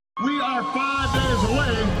We are 5 days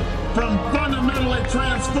away from fundamentally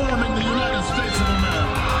transforming the United States of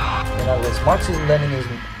America. In other words,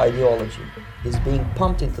 Marxism-Leninism ideology is being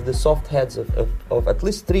pumped into the soft heads of at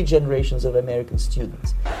least 3 generations of American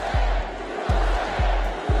students.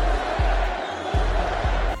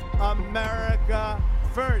 America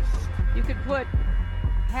first. You could put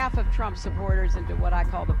half of Trump supporters into what I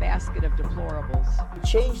call the basket of deplorables.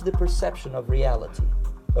 Change the perception of reality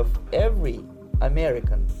of every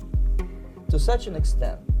American to such an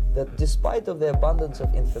extent that despite of the abundance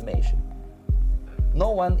of information, no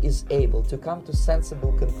one is able to come to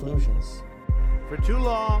sensible conclusions. For too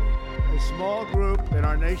long, a small group in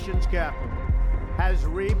our nation's capital has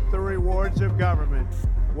reaped the rewards of government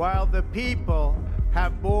while the people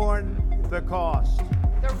have borne the cost.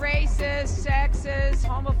 The racist, sexist,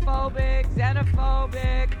 homophobic,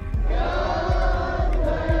 xenophobic. God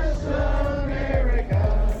bless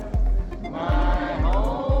America, my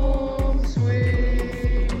home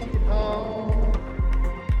sweet home.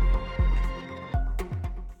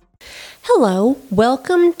 Hello,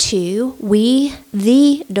 welcome to We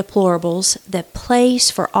the Deplorables, the place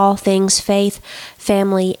for all things faith,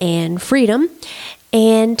 family, and freedom.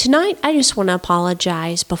 And tonight, I just want to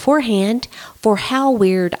apologize beforehand for how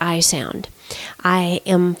weird I sound. I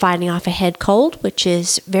am fighting off a head cold, which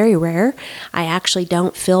is very rare. I actually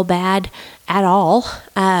don't feel bad at all,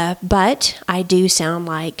 but I do sound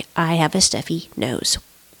like I have a stuffy nose,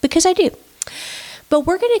 because I do. But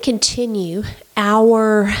we're going to continue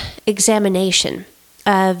our examination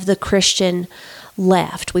of the Christian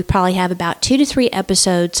left. We probably have about 2 to 3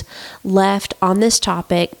 episodes left on this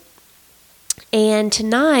topic. And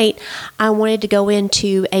tonight, I wanted to go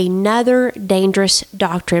into another dangerous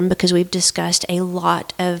doctrine because we've discussed a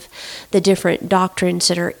lot of the different doctrines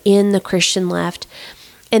that are in the Christian left.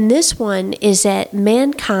 And this one is that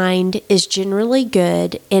mankind is generally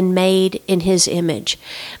good and made in His image.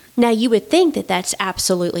 Now, you would think that that's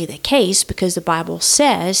absolutely the case because the Bible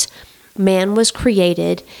says man was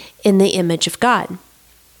created in the image of God.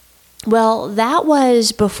 Well, that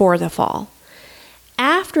was before the fall.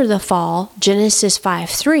 After the fall, Genesis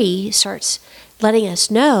 5:3 starts letting us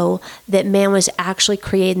know that man was actually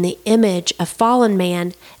created in the image of fallen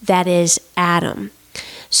man, that is Adam.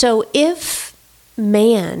 So if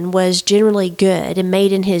man was generally good and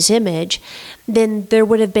made in His image, then there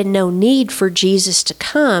would have been no need for Jesus to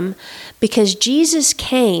come, because Jesus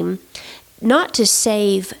came not to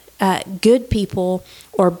save good people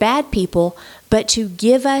or bad people, but to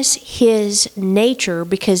give us His nature,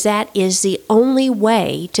 because that is the only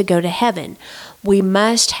way to go to heaven. We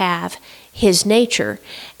must have His nature.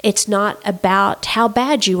 It's not about how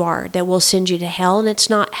bad you are that will send you to hell, and it's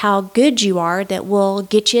not how good you are that will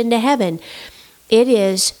get you into heaven. It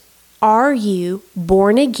is, are you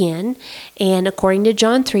born again? And according to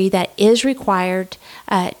John 3, that is required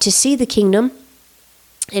to see the kingdom.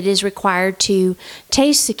 It is required to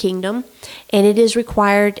taste the kingdom, and it is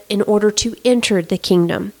required in order to enter the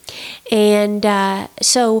kingdom. And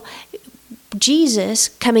so Jesus,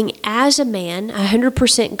 coming as a man,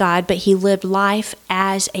 100% God, but He lived life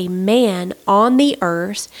as a man on the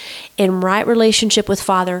earth in right relationship with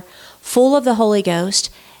Father, full of the Holy Ghost,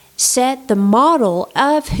 set the model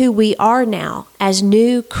of who we are now as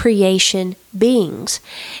new creation beings.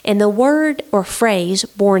 And the word or phrase,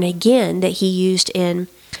 born again, that He used in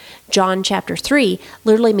John chapter 3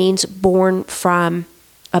 literally means born from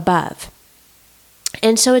above.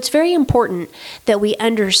 And so it's very important that we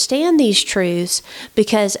understand these truths,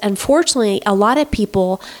 because unfortunately a lot of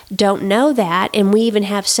people don't know that. And we even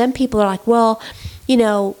have some people that are like, well,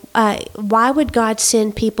 why would God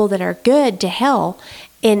send people that are good to hell?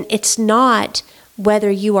 And it's not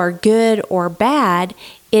whether you are good or bad.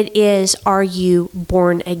 It is, are you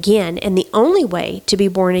born again? And the only way to be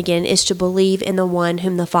born again is to believe in the one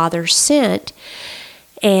whom the Father sent.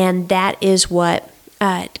 And that is what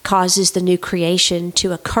causes the new creation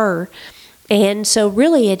to occur. And so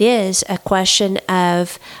really it is a question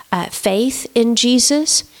of faith in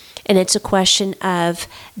Jesus. And it's a question of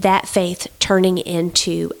that faith turning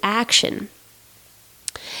into action.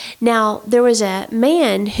 Now, there was a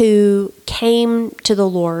man who came to the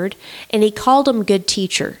Lord, and He called him good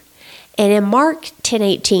teacher. And in Mark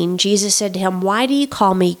 10:18, Jesus said to him, "Why do you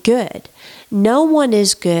call me good? No one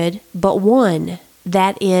is good but one,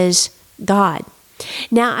 that is God."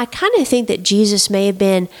 Now, I kind of think that Jesus may have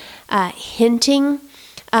been hinting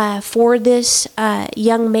for this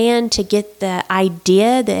young man to get the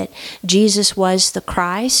idea that Jesus was the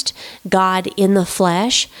Christ, God in the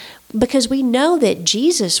flesh, because we know that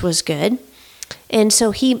Jesus was good. And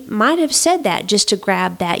so He might have said that just to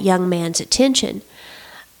grab that young man's attention.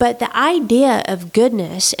 But the idea of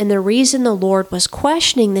goodness, and the reason the Lord was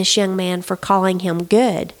questioning this young man for calling him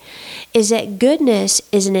good, is that goodness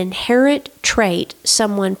is an inherent trait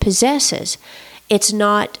someone possesses. It's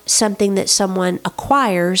not something that someone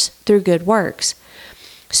acquires through good works.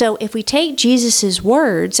 So if we take Jesus'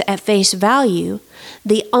 words at face value,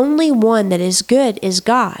 the only one that is good is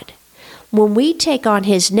God. When we take on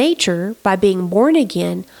his nature by being born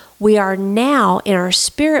again, we are now in our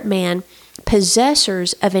spirit man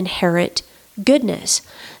possessors of inherent goodness.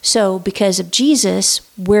 So because of Jesus,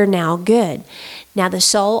 we're now good. Now the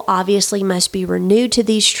soul obviously must be renewed to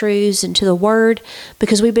these truths and to the word,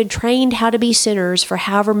 because we've been trained how to be sinners for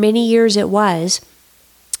however many years it was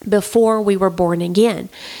before we were born again.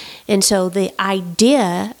 And so the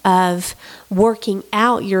idea of working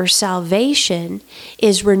out your salvation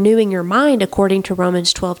is renewing your mind according to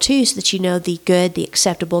Romans 12:2, so that you know the good, the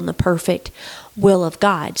acceptable, and the perfect will of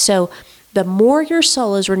God. So the more your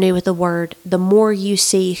soul is renewed with the word, the more you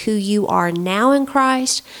see who you are now in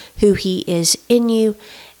Christ, who he is in you,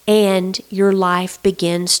 and your life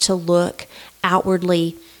begins to look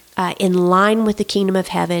outwardly in line with the kingdom of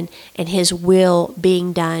heaven and his will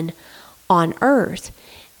being done on earth.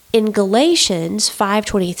 In Galatians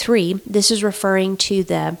 5:23, this is referring to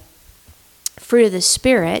the fruit of the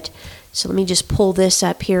Spirit. So let me just pull this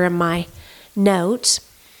up here in my notes.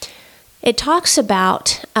 It talks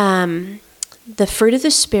about the fruit of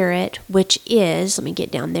the Spirit, which is, let me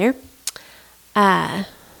get down there.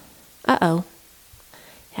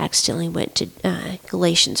 Accidentally went to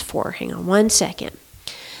Galatians 4. Hang on one second.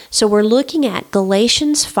 So we're looking at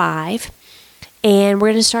Galatians 5, and we're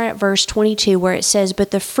going to start at verse 22, where it says,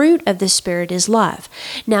 "But the fruit of the Spirit is love."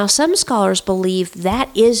 Now, some scholars believe that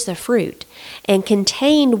is the fruit, and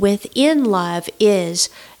contained within love is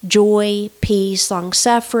joy, peace,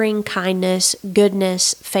 long-suffering, kindness,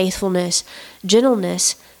 goodness, faithfulness,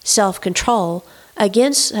 gentleness, self-control.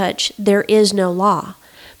 Against such there is no law.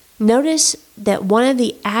 Notice that one of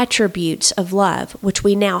the attributes of love, which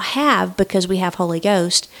we now have because we have Holy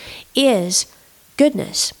Ghost, is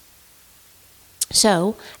goodness.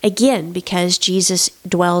 So, again, because Jesus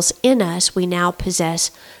dwells in us, we now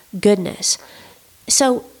possess goodness.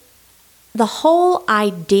 So, the whole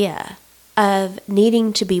idea of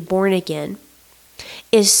needing to be born again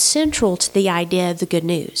is central to the idea of the good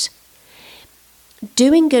news.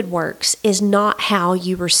 Doing good works is not how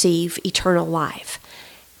you receive eternal life.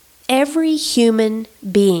 Every human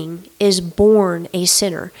being is born a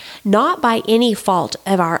sinner, not by any fault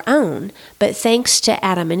of our own, but thanks to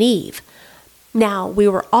Adam and Eve. Now, we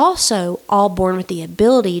were also all born with the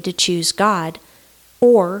ability to choose God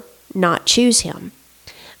or not choose him.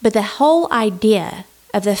 But the whole idea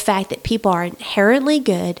of the fact that people are inherently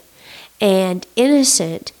good and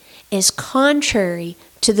innocent is contrary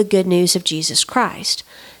to the good news of Jesus Christ.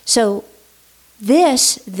 So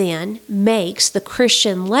this then makes the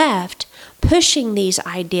Christian left pushing these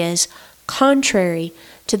ideas contrary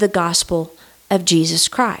to the gospel of Jesus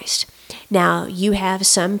Christ. Now, you have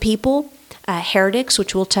some people, heretics,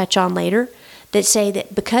 which we'll touch on later, that say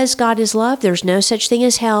that because God is love, there's no such thing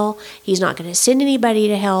as hell. He's not going to send anybody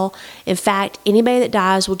to hell. In fact, anybody that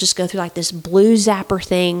dies will just go through like this blue zapper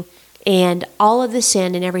thing, and all of the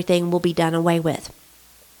sin and everything will be done away with.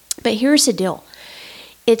 But here's the deal.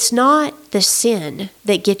 It's not the sin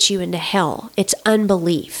that gets you into hell. It's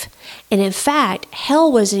unbelief. And in fact,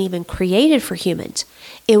 hell wasn't even created for humans.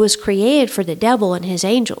 It was created for the devil and his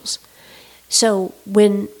angels. So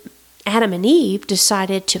when Adam and Eve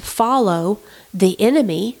decided to follow the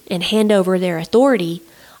enemy and hand over their authority,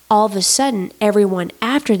 all of a sudden, everyone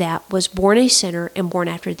after that was born a sinner and born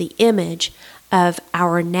after the image of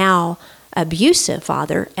our now abusive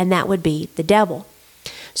father, and that would be the devil.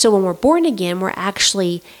 So when we're born again, we're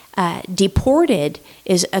actually deported,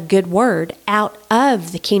 is a good word, out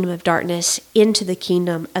of the kingdom of darkness into the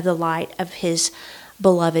kingdom of the light of his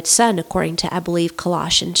beloved Son, according to, I believe,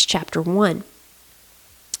 Colossians chapter 1.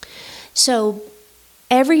 So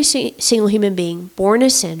every single human being born a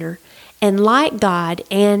sinner, and like God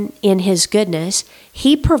and in his goodness,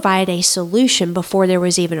 he provided a solution before there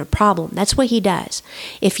was even a problem. That's what he does.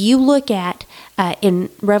 If you look at in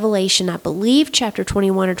Revelation, I believe chapter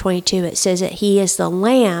 21 or 22, it says that he is the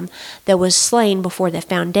lamb that was slain before the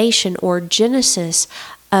foundation or genesis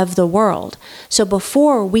of the world. So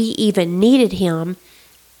before we even needed him,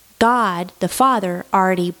 God, the Father,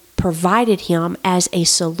 already provided him as a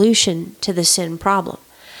solution to the sin problem.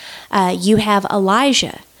 You have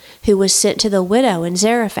Elijah, who was sent to the widow in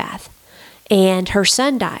Zarephath, and her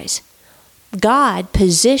son dies. God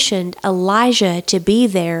positioned Elijah to be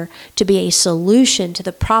there to be a solution to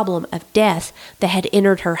the problem of death that had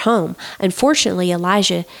entered her home. Unfortunately,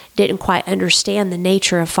 Elijah didn't quite understand the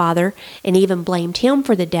nature of Father and even blamed him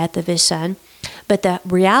for the death of his son. But the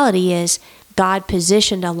reality is, God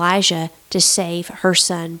positioned Elijah to save her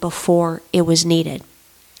son before it was needed.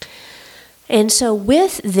 And so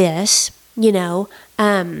with this,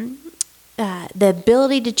 the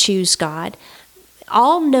ability to choose God,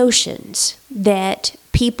 all notions that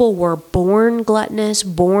people were born gluttonous,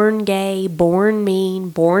 born gay, born mean,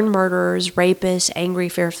 born murderers, rapists, angry,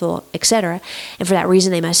 fearful, etc., and for that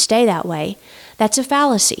reason they must stay that way, that's a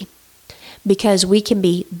fallacy. Because we can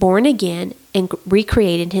be born again and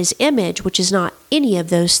recreated in His image, which is not any of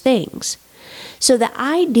those things. So the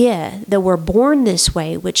idea that we're born this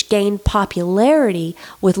way, which gained popularity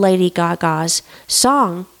with Lady Gaga's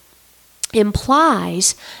song,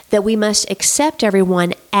 implies that we must accept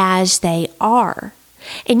everyone as they are.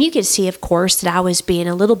 And you can see, of course, that I was being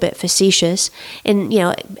a little bit facetious and,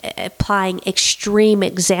 applying extreme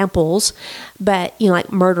examples, but,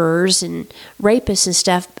 like murderers and rapists and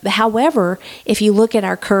stuff. However, if you look at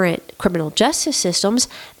our current criminal justice systems,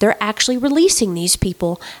 they're actually releasing these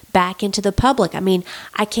people back into the public. I mean,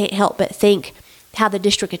 I can't help but think how the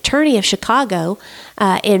district attorney of Chicago,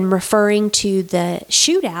 in referring to the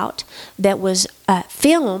shootout that was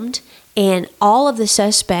filmed, and all of the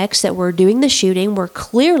suspects that were doing the shooting were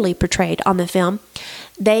clearly portrayed on the film,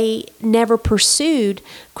 they never pursued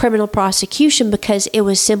criminal prosecution because it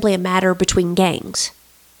was simply a matter between gangs.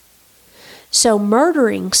 So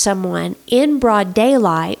murdering someone in broad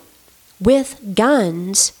daylight with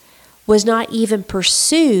guns was not even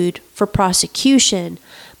pursued for prosecution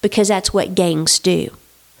because that's what gangs do.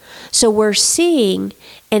 So we're seeing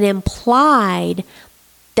an implied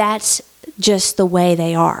that's just the way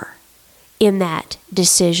they are in that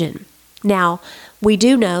decision. Now, we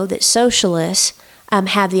do know that socialists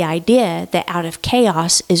have the idea that out of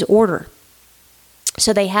chaos is order.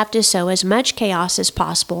 So they have to sow as much chaos as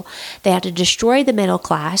possible. They have to destroy the middle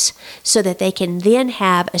class so that they can then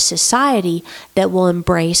have a society that will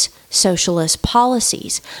embrace socialist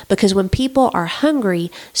policies. Because when people are hungry,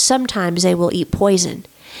 sometimes they will eat poison.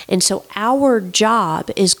 And so our job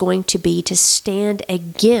is going to be to stand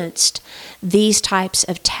against these types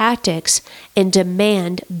of tactics and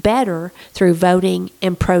demand better through voting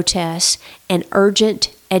and protests and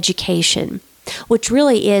urgent education, which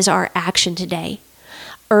really is our action today.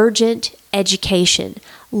 Urgent education,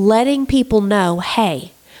 letting people know,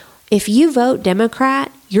 hey, if you vote Democrat,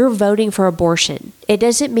 you're voting for abortion. It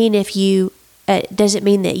doesn't mean that you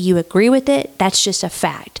agree with it. That's just a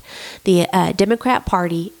fact. The Democrat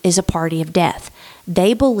Party is a party of death.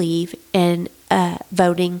 They believe in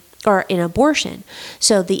voting or in abortion.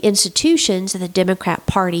 So the institutions that the Democrat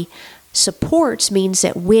Party supports means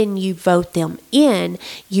that when you vote them in,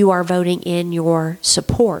 you are voting in your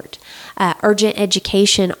support. Urgent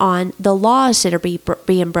education on the laws that are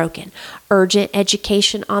being broken. Urgent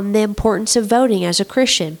education on the importance of voting as a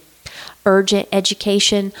Christian. Urgent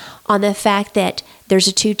education on the fact that there's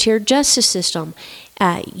a two-tiered justice system.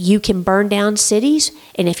 You can burn down cities,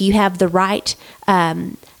 and if you have the right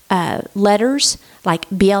letters like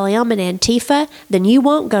BLM and Antifa, then you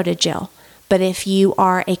won't go to jail. But if you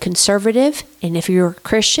are a conservative and if you're a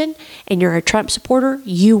Christian and you're a Trump supporter,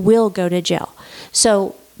 you will go to jail.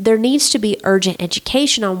 So there needs to be urgent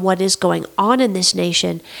education on what is going on in this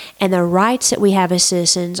nation and the rights that we have as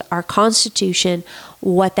citizens, our Constitution,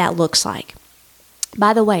 what that looks like.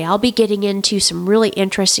 By the way, I'll be getting into some really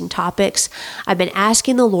interesting topics. I've been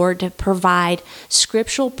asking the Lord to provide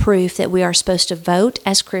scriptural proof that we are supposed to vote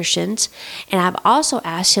as Christians, and I've also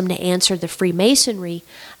asked Him to answer the Freemasonry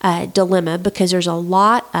dilemma, because there's a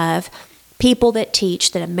lot of people that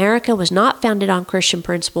teach that America was not founded on Christian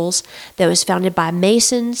principles, that was founded by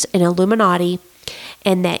Masons and Illuminati,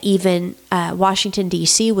 and that even Washington,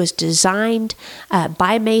 D.C. was designed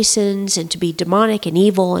by Masons and to be demonic and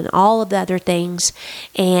evil and all of the other things.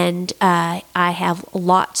 And I have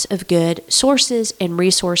lots of good sources and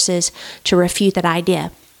resources to refute that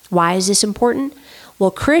idea. Why is this important?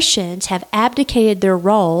 Well, Christians have abdicated their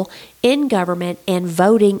role in government and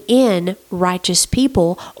voting in righteous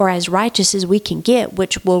people, or as righteous as we can get,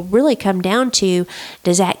 which will really come down to,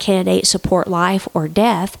 does that candidate support life or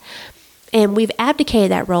death? And we've abdicated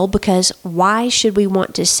that role because why should we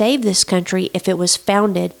want to save this country if it was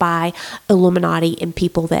founded by Illuminati and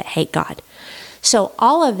people that hate God? So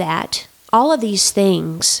all of these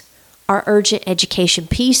things are urgent education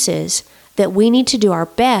pieces that we need to do our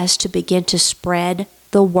best to begin to spread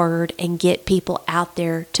the word and get people out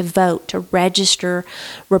there to vote, to register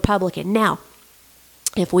Republican. Now,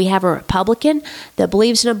 If we have a Republican that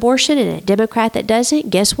believes in abortion and a Democrat that doesn't,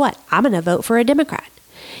 guess what? I'm going to vote for a Democrat.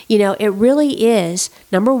 It really is,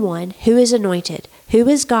 number one, who is anointed? Who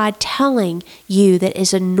is God telling you that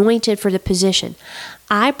is anointed for the position?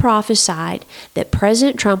 I prophesied that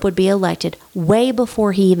President Trump would be elected way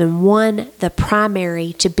before he even won the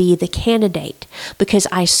primary to be the candidate, because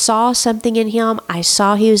I saw something in him. I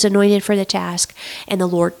saw he was anointed for the task, and the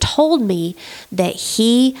Lord told me that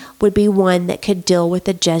he would be one that could deal with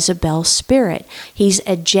the Jezebel spirit. He's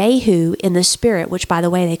a Jehu in the spirit, which, by the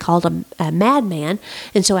way, they called him a madman.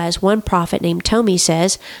 And so, as one prophet named Tommy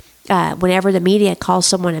says, whenever the media calls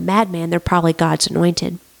someone a madman, they're probably God's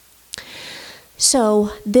anointed.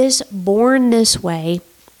 So this born this way,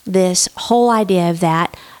 this whole idea of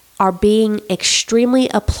that, are being extremely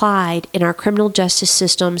applied in our criminal justice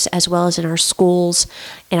systems as well as in our schools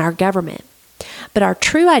and our government. But our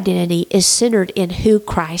true identity is centered in who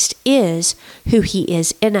Christ is, who he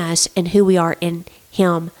is in us, and who we are in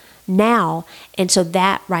him now. And so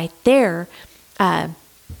that right there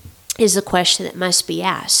is the question that must be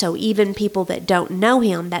asked. So even people that don't know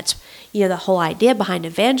him, that's, the whole idea behind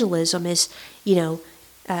evangelism is,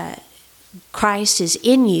 Christ is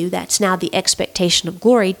in you. That's now the expectation of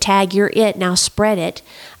glory. Tag, you're it. Now spread it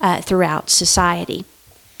throughout society.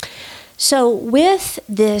 So with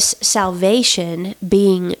this salvation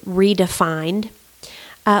being redefined,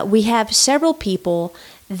 we have several people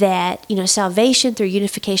that, salvation through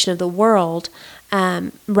unification of the world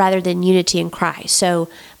rather than unity in Christ. So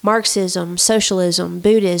Marxism, socialism,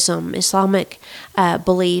 Buddhism, Islamic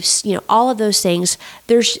beliefs, all of those things,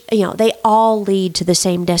 they all lead to the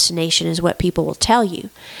same destination is what people will tell you.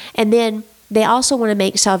 And then they also want to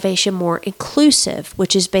make salvation more inclusive,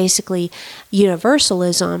 which is basically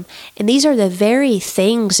universalism. And these are the very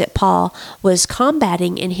things that Paul was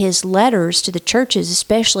combating in his letters to the churches,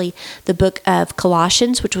 especially the book of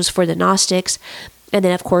Colossians, which was for the Gnostics, and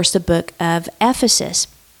then, of course, the book of Ephesians.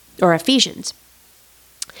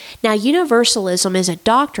 Now, universalism is a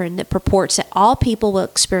doctrine that purports that all people will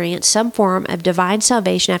experience some form of divine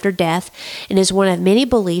salvation after death, and is one of many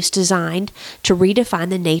beliefs designed to redefine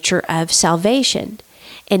the nature of salvation.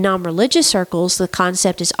 In non-religious circles, the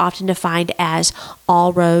concept is often defined as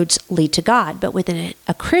all roads lead to God, but within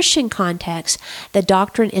a Christian context, the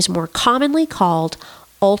doctrine is more commonly called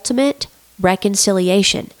ultimate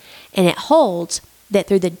reconciliation, and it holds that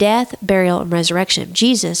through the death, burial, and resurrection of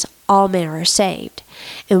Jesus, all men are saved.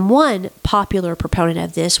 And one popular proponent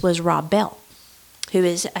of this was Rob Bell, who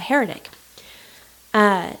is a heretic.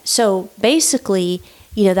 So basically,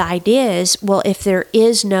 the idea is, well, if there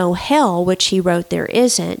is no hell, which he wrote there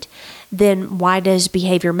isn't, then why does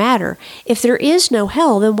behavior matter? If there is no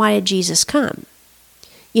hell, then why did Jesus come?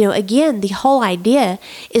 Again, the whole idea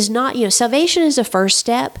is not, salvation is the first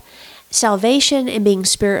step. Salvation and being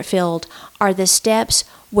spirit-filled are the steps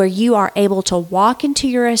where you are able to walk into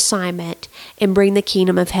your assignment and bring the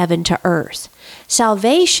kingdom of heaven to earth.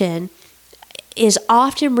 Salvation is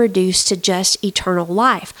often reduced to just eternal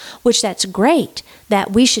life, which that's great,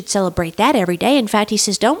 that we should celebrate that every day. In fact, he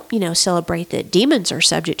says, don't, celebrate that demons are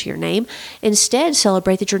subject to your name. Instead,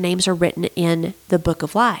 celebrate that your names are written in the book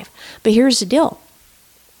of life. But here's the deal.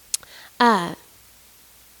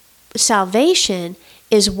 Salvation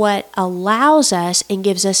is what allows us and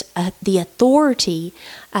gives us the authority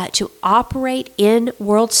to operate in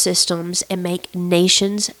world systems and make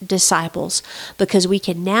nations disciples, because we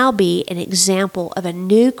can now be an example of a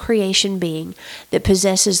new creation being that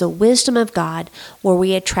possesses the wisdom of God, where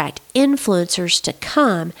we attract influencers to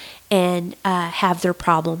come and have their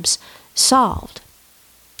problems solved.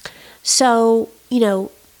 So,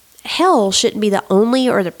 hell shouldn't be the only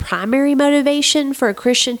or the primary motivation for a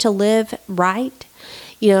Christian to live right.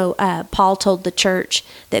 Paul told the church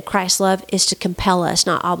that Christ's love is to compel us,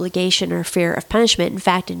 not obligation or fear of punishment. In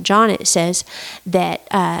fact, in John it says that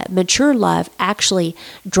mature love actually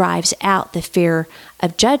drives out the fear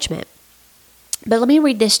of judgment. But let me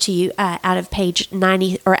read this to you out of page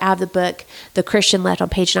 90, or out of the book, The Christian Left, on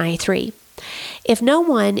page 93. If no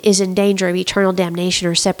one is in danger of eternal damnation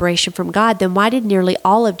or separation from God, then why did nearly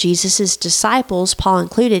all of Jesus' disciples, Paul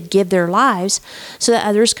included, give their lives so that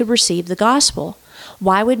others could receive the gospel?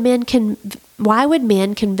 Why would men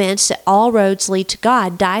convinced that all roads lead to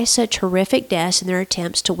God die such horrific deaths in their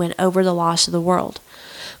attempts to win over the lost of the world?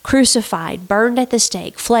 Crucified, burned at the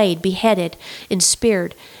stake, flayed, beheaded, and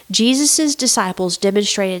speared, Jesus' disciples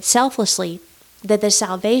demonstrated selflessly that the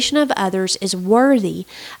salvation of others is worthy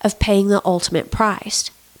of paying the ultimate price.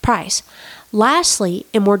 Lastly,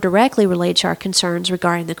 and more directly related to our concerns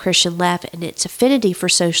regarding the Christian left and its affinity for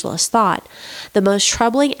socialist thought, the most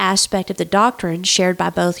troubling aspect of the doctrine shared by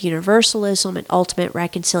both universalism and ultimate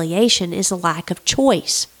reconciliation is the lack of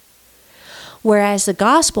choice. Whereas the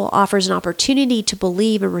gospel offers an opportunity to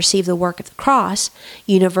believe and receive the work of the cross,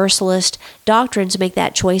 universalist doctrines make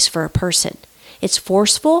that choice for a person. It's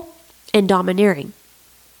forceful and domineering.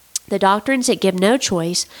 The doctrines that give no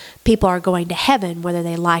choice, people are going to heaven whether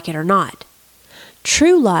they like it or not.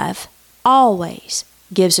 True love always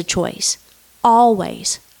gives a choice,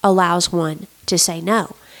 always allows one to say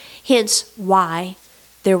no. Hence why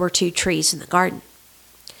there were 2 trees in the garden.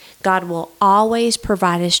 God will always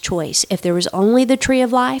provide us choice. If there was only the tree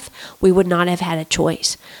of life, we would not have had a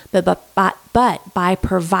choice. But by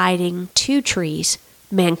providing 2 trees,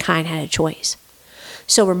 mankind had a choice.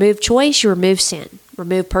 So remove choice, you remove sin.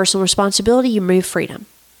 Remove personal responsibility, you remove freedom.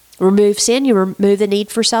 Remove sin, you remove the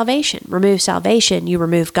need for salvation. Remove salvation, you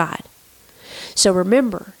remove God. So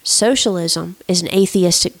remember, socialism is an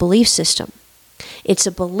atheistic belief system. It's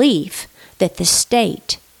a belief that the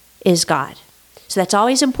state is God. So that's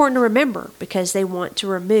always important to remember because they want to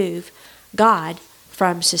remove God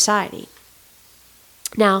from society.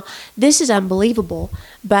 Now, this is unbelievable,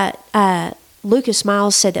 but Lucas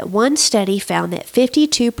Miles said that one study found that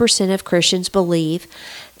 52% of Christians believe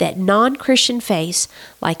that non-Christian faiths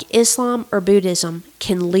like Islam or Buddhism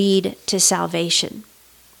can lead to salvation.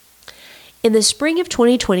 In the spring of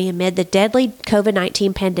 2020, amid the deadly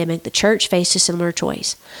COVID-19 pandemic, the church faced a similar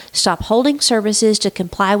choice: stop holding services to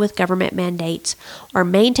comply with government mandates or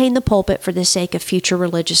maintain the pulpit for the sake of future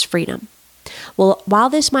religious freedom. Well, while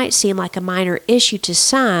this might seem like a minor issue to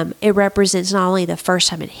some, it represents not only the first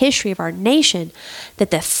time in history of our nation that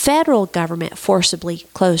the federal government forcibly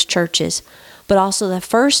closed churches, but also the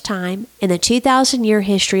first time in the 2,000-year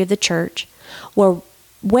history of the church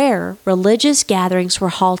where religious gatherings were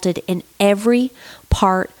halted in every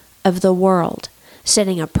part of the world,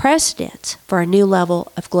 setting a precedent for a new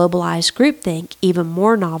level of globalized groupthink, even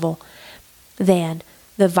more novel than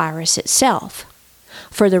the virus itself.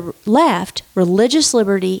 For the left, religious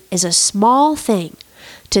liberty is a small thing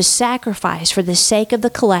to sacrifice for the sake of the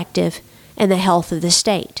collective and the health of the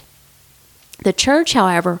state. The church,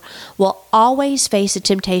 however, will always face the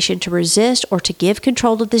temptation to resist or to give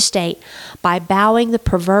control to the state by bowing the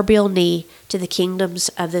proverbial knee to the kingdoms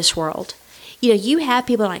of this world. You have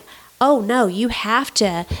people like, oh no, you have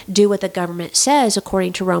to do what the government says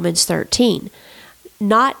according to Romans 13.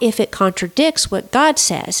 Not if it contradicts what God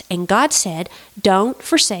says. And God said, don't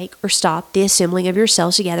forsake or stop the assembling of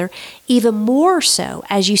yourselves together, even more so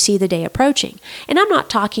as you see the day approaching. And I'm not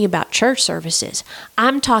talking about church services.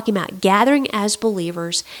 I'm talking about gathering as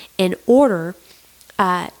believers in order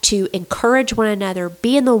to encourage one another,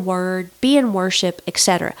 be in the Word, be in worship,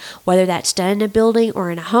 etc. Whether that's done in a building or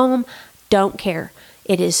in a home, don't care.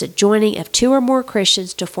 It is a joining of 2 or more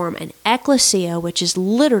Christians to form an ecclesia, which is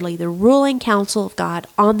literally the ruling council of God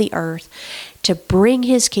on the earth, to bring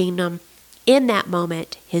His kingdom in that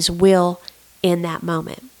moment, His will in that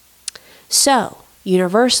moment. So,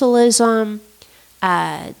 universalism,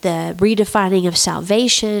 the redefining of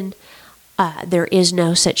salvation, there is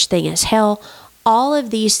no such thing as hell. All of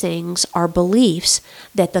these things are beliefs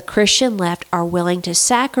that the Christian left are willing to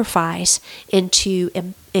sacrifice and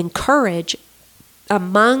to encourage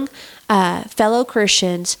among fellow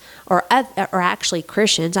Christians, or actually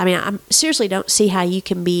Christians. I mean, I seriously don't see how you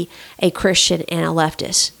can be a Christian and a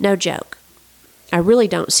leftist. No joke. I really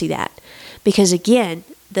don't see that. Because again,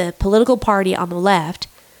 the political party on the left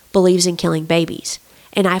believes in killing babies.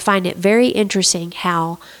 And I find it very interesting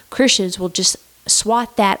how Christians will just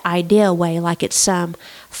swat that idea away like it's some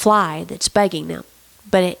fly that's bugging them.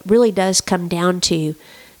 But it really does come down to,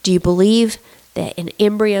 do you believe that in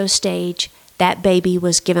embryo stage that baby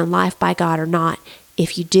was given life by God or not?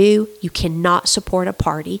 If you do, you cannot support a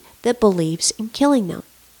party that believes in killing them.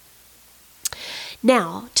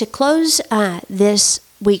 Now, to close this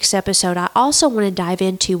week's episode, I also want to dive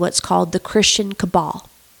into what's called the Christian cabal.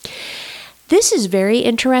 This is very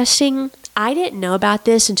interesting. I didn't know about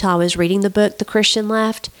this until I was reading the book, The Christian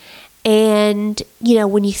Left. And,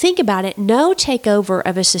 when you think about it, no takeover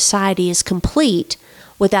of a society is complete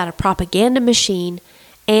without a propaganda machine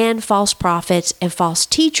and false prophets and false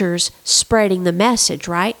teachers spreading the message,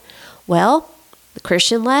 right? Well, the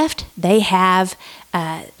Christian left, they have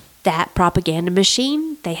that propaganda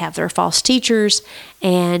machine, they have their false teachers,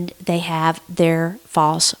 and they have their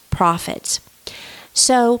false prophets.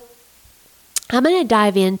 So I'm going to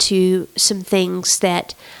dive into some things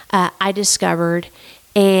that I discovered,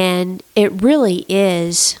 and it really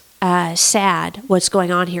is sad what's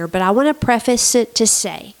going on here, but I want to preface it to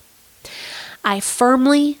say, I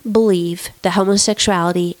firmly believe that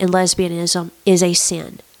homosexuality and lesbianism is a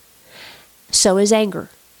sin. So is anger.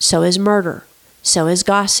 So is murder. So is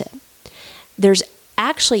gossip. There's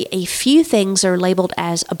actually a few things that are labeled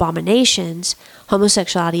as abominations.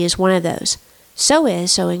 Homosexuality is one of those. So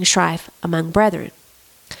is sowing strife among brethren.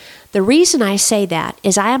 The reason I say that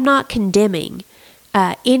is I am not condemning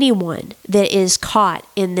anyone that is caught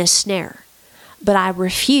in this snare, but I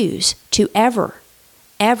refuse to ever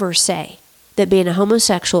say that being a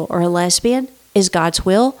homosexual or a lesbian is God's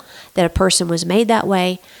will, that a person was made that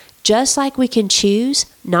way. Just like we can choose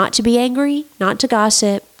not to be angry, not to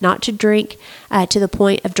gossip, not to drink to the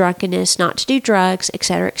point of drunkenness, not to do drugs,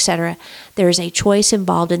 etc., etc., there is a choice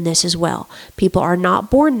involved in this as well. People are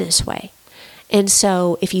not born this way. And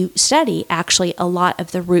so if you study actually a lot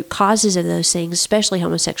of the root causes of those things, especially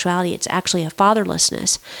homosexuality, it's actually a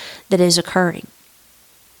fatherlessness that is occurring.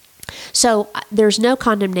 So there's no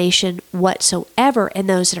condemnation whatsoever in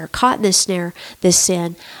those that are caught in this snare, this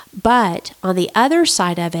sin. But on the other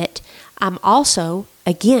side of it, I'm also,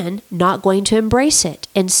 again, not going to embrace it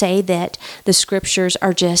and say that the scriptures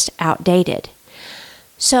are just outdated.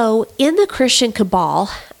 So in the Christian cabal,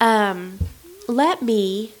 let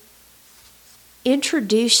me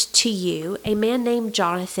introduce to you a man named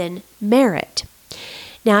Jonathan Merritt.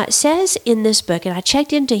 Now it says in this book, and I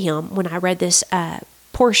checked into him when I read this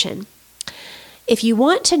portion, if you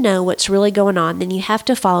want to know what's really going on, then you have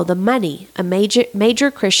to follow the money. A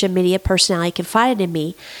major Christian media personality confided in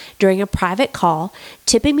me during a private call,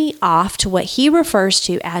 tipping me off to what he refers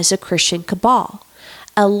to as a Christian cabal,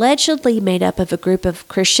 allegedly made up of a group of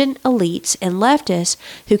Christian elites and leftists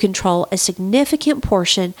who control a significant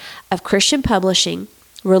portion of Christian publishing,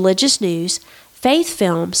 religious news, faith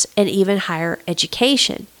films, and even higher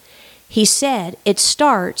education. He said it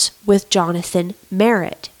starts with Jonathan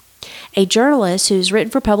Merritt, a journalist who's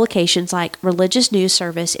written for publications like Religious News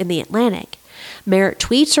Service in The Atlantic. Merritt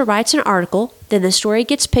tweets or writes an article, then the story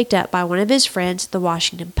gets picked up by one of his friends at The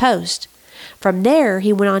Washington Post. From there,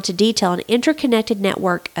 he went on to detail an interconnected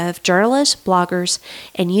network of journalists, bloggers,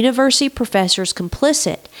 and university professors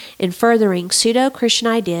complicit in furthering pseudo-Christian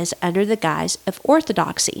ideas under the guise of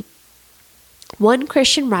orthodoxy. One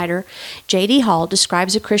Christian writer, J.D. Hall,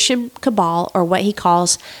 describes a Christian cabal, or what he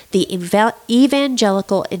calls the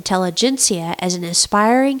evangelical intelligentsia, as an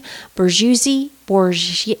aspiring bourgeoisie, can't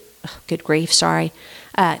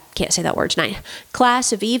say that word tonight,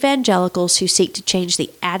 class of evangelicals who seek to change the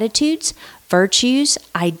attitudes, virtues,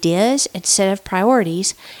 ideas, and set of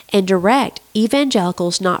priorities, and direct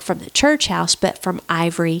evangelicals not from the church house, but from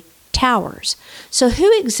ivory towers. So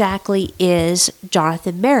who exactly is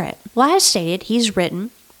Jonathan Merritt? Well, as stated, he's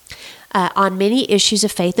written on many issues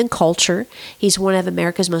of faith and culture. He's one of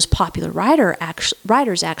America's most popular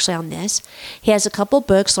writers actually on this. He has a couple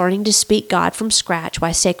books, Learning to Speak God from Scratch,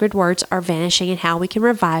 Why Sacred Words Are Vanishing and How We Can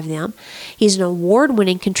Revive Them. He's an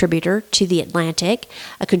award-winning contributor to The Atlantic,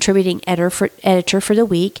 a contributing editor for The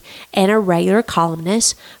Week, and a regular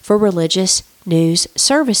columnist for Religious News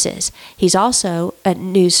Services. He's also a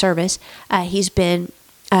news service. He's been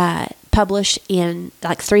published in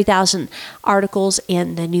like 3,000 articles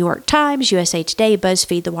in the New York Times, USA Today,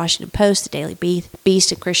 BuzzFeed, The Washington Post, The Daily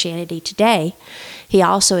Beast, and Christianity Today. He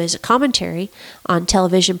also is a commentary on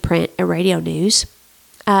television, print, and radio news.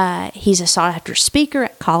 He's a sought-after speaker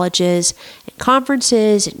at colleges and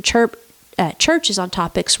conferences and churches on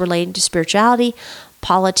topics relating to spirituality,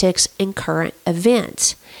 politics, and current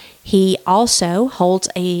events. He also holds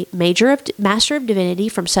a Master of Divinity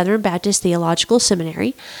from Southern Baptist Theological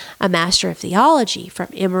Seminary, a Master of Theology from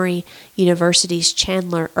Emory University's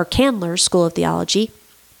Candler School of Theology,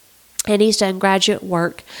 and he's done graduate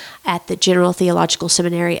work at the General Theological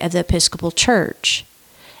Seminary of the Episcopal Church,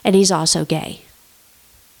 and he's also gay.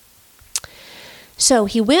 So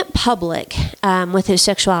he went public with his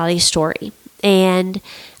sexuality story, and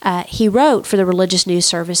he wrote for the Religious News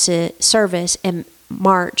Service in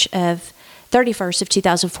March 31st of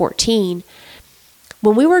 2014.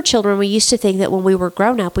 When we were children, we used to think that when we were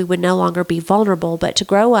grown up, we would no longer be vulnerable, but to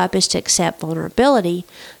grow up is to accept vulnerability.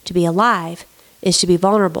 To be alive is to be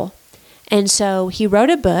vulnerable. And so he wrote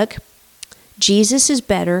a book, Jesus is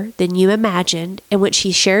Better Than You Imagined, in which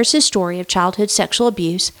he shares his story of childhood sexual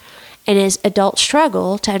abuse and his adult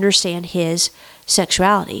struggle to understand his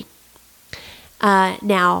sexuality.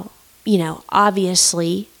 Now,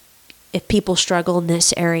 obviously, if people struggle in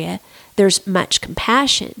this area, there's much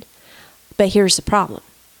compassion. But here's the problem.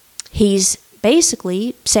 He's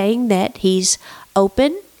basically saying that he's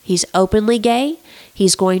openly gay,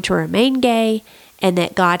 he's going to remain gay, and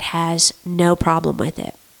that God has no problem with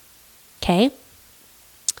it. Okay?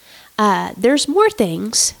 There's more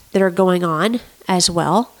things that are going on as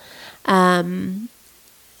well.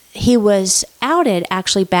 He was outed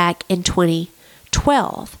actually back in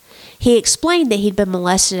 2012. He explained that he'd been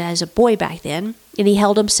molested as a boy back then, and he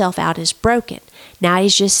held himself out as broken. Now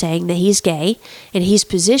he's just saying that he's gay, and he's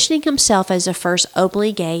positioning himself as the first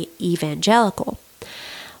openly gay evangelical.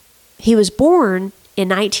 He was born in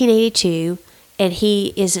 1982, and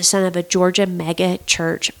he is the son of a Georgia mega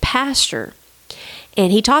church pastor.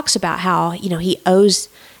 And he talks about how, he owes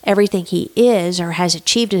everything he is or has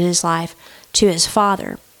achieved in his life to his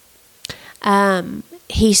father.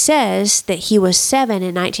 He says that he was 7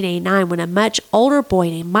 in 1989 when a much older boy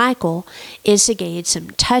named Michael instigated some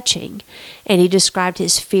touching, and he described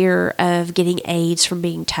his fear of getting AIDS from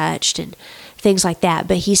being touched and things like that.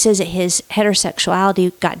 But he says that his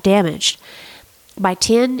heterosexuality got damaged. By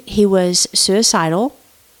 10, he was suicidal.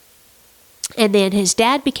 And then his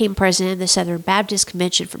dad became president of the Southern Baptist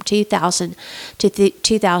Convention from 2000 to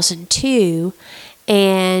 2002.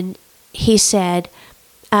 And he said,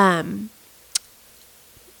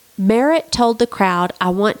 Merritt told the crowd, I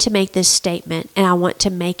want to make this statement, and I want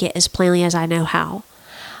to make it as plainly as I know how.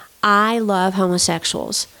 I love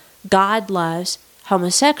homosexuals. God loves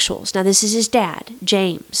homosexuals. Now, this is his dad,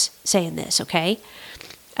 James, saying this, okay?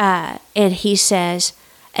 And he says,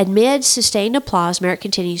 amid sustained applause, Merritt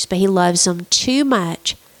continues, but he loves them too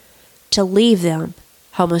much to leave them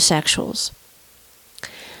homosexuals.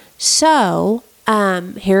 So,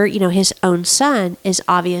 here, his own son is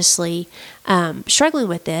obviously struggling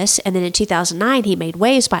with this. And then in 2009, he made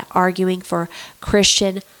waves by arguing for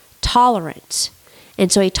Christian tolerance.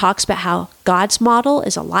 And so he talks about how God's model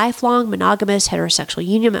is a lifelong monogamous heterosexual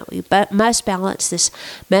union, but we must balance this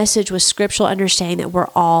message with scriptural understanding that we're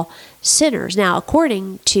all sinners. Now,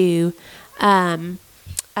 according to the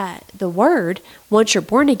word, once you're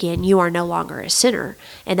born again, you are no longer a sinner.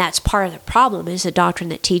 And that's part of the problem, is a doctrine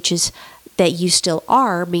that teaches that you still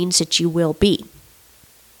are means that you will be.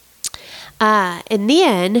 And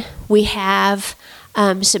then we have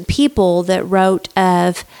some people that wrote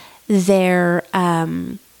of their,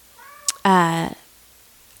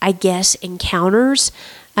 encounters.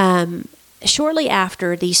 Shortly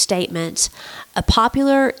after these statements, a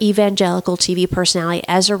popular evangelical TV personality,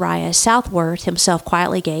 Azariah Southworth, himself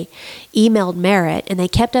quietly gay, emailed Merritt, and they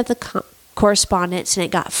kept up the correspondence, and it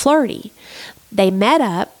got flirty. They met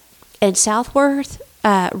up, and Southworth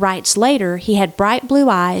writes later, he had bright blue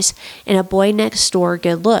eyes and a boy next door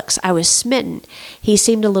good looks. I was smitten. He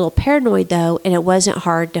seemed a little paranoid, though, and it wasn't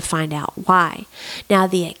hard to find out why. Now,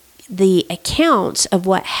 the accounts of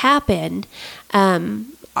what happened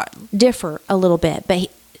differ a little bit, but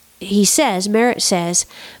Merritt says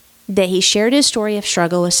that he shared his story of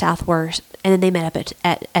struggle with Southworth, and then they met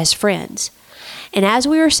up as friends. And as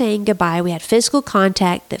we were saying goodbye, we had physical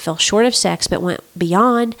contact that fell short of sex but went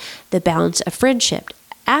beyond the bounds of friendship.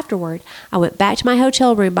 Afterward, I went back to my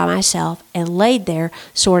hotel room by myself and laid there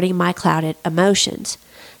sorting my clouded emotions.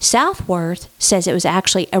 Southworth says it was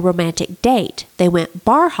actually a romantic date. They went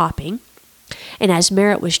bar hopping, and as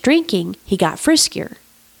Merritt was drinking, he got friskier.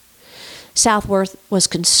 Southworth was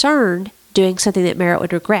concerned doing something that Merritt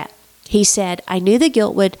would regret. He said, I knew the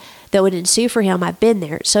guilt that would ensue for him. I've been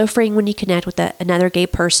there. It's so freeing when you connect with another gay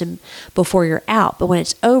person before you're out. But when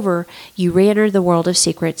it's over, you re-enter the world of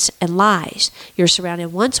secrets and lies. You're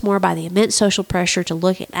surrounded once more by the immense social pressure to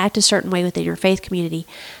look and act a certain way within your faith community.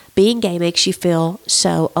 Being gay makes you feel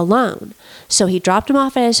so alone. So he dropped him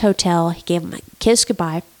off at his hotel. He gave him a kiss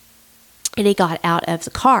goodbye, and he got out of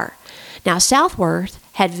the car. Now, Southworth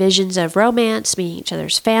had visions of romance, meeting each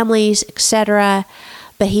other's families, etc.,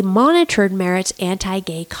 but he monitored Merritt's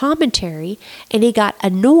anti-gay commentary, and he got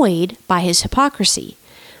annoyed by his hypocrisy.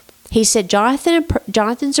 He said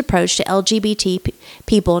Jonathan's approach to LGBT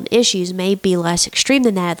people and issues may be less extreme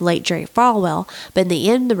than that of the late Jerry Falwell, but in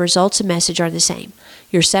the end, the results and message are the same.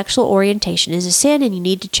 Your sexual orientation is a sin, and you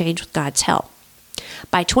need to change with God's help.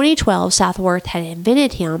 By 2012, Southworth had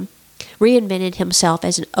reinvented himself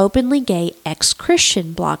as an openly gay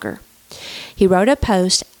ex-Christian blogger. He wrote a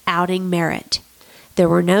post outing Merritt. There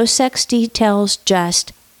were no sex details,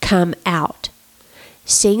 just come out.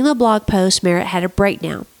 Seeing the blog post, Merritt had a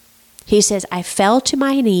breakdown. He says, I fell to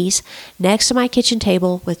my knees next to my kitchen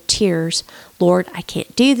table with tears. Lord, I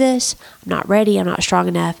can't do this. I'm not ready. I'm not strong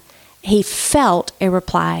enough. He felt a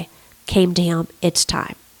reply came to him. It's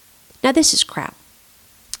time. Now, this is crap.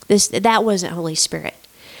 That wasn't Holy Spirit.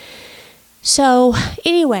 So,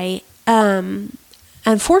 anyway,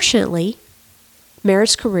 unfortunately,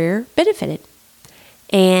 Merritt's career benefited.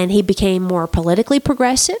 And he became more politically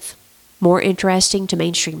progressive, more interesting to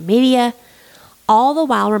mainstream media, all the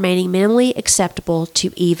while remaining minimally acceptable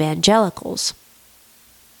to evangelicals.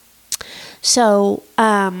 So,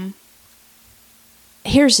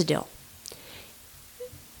 here's the deal.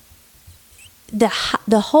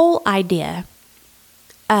 The whole idea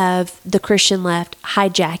of the Christian left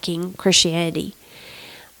hijacking Christianity,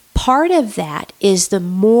 part of that is the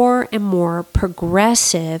more and more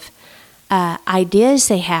progressive ideas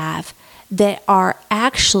they have that are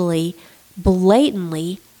actually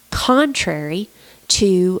blatantly contrary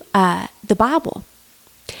to the Bible.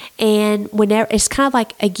 And whenever it's kind of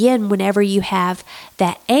like, again, whenever you have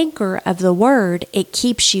that anchor of the word, it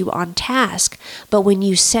keeps you on task. But when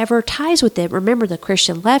you sever ties with it, remember the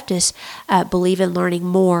Christian leftists believe in learning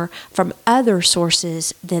more from other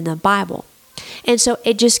sources than the Bible. And so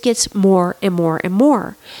it just gets more and more and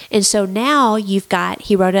more. And so now you've got,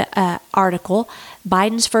 he wrote an article,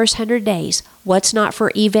 Biden's First 100 Days, What's Not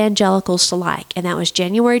for Evangelicals to Like. And that was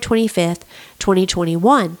January 25th,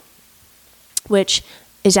 2021, which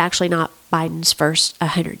is actually not Biden's first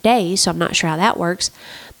 100 days, so I'm not sure how that works.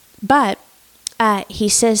 But he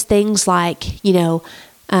says things like,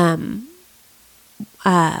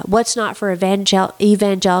 what's not for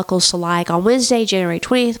evangelicals to like. On Wednesday, January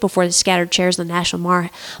 20th, before the scattered chairs in the National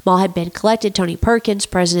Mall had been collected, Tony Perkins,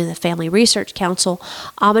 president of the Family Research Council,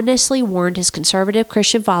 ominously warned his conservative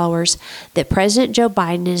Christian followers that President Joe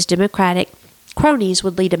Biden and his Democratic cronies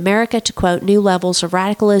would lead America to, quote, new levels of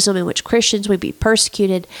radicalism in which Christians would be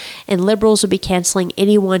persecuted and liberals would be canceling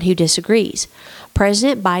anyone who disagrees.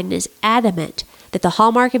 President Biden is adamant that the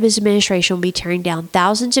hallmark of his administration will be tearing down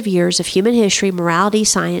thousands of years of human history, morality,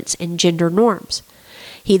 science, and gender norms.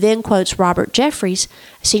 He then quotes Robert Jeffries,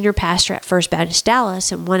 a senior pastor at First Baptist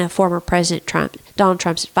Dallas and one of former President Donald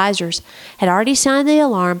Trump's advisors, had already sounded the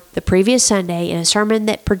alarm the previous Sunday in a sermon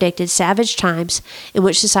that predicted savage times in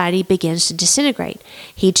which society begins to disintegrate.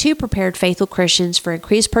 He too prepared faithful Christians for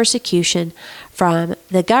increased persecution from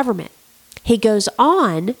the government. He goes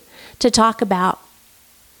on to talk about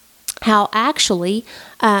how actually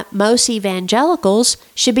most evangelicals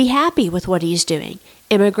should be happy with what he's doing.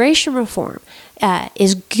 Immigration reform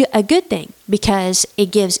is a good thing because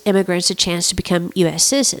it gives immigrants a chance to become U.S.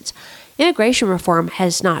 citizens. Immigration reform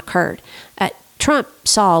has not occurred. Trump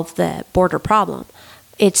solved the border problem.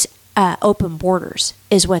 It's open borders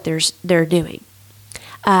is what they're doing.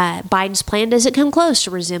 Biden's plan doesn't come close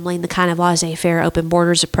to resembling the kind of laissez-faire open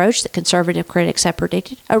borders approach that conservative critics have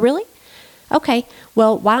predicted. Oh, really? Okay,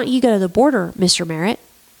 well, why don't you go to the border, Mr. Merritt?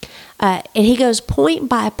 And he goes point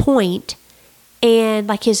by point, and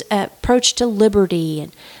like his approach to liberty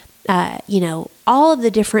and, all of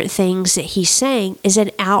the different things that he's saying is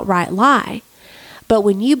an outright lie. But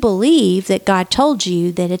when you believe that God told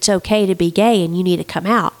you that it's okay to be gay and you need to come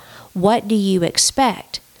out, what do you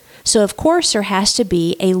expect? So, of course, there has to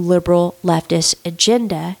be a liberal leftist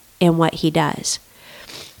agenda in what he does.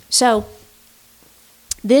 So,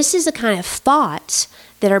 this is the kind of thoughts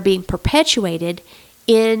that are being perpetuated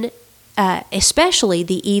in especially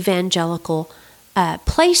the evangelical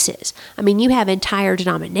places. I mean, you have entire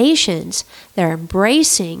denominations that are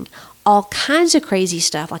embracing all kinds of crazy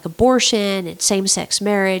stuff like abortion and same-sex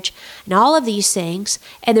marriage and all of these things.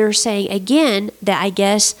 And they're saying, again, that I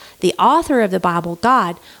guess the author of the Bible,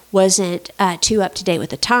 God, wasn't too up to date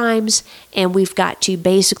with the times, and we've got to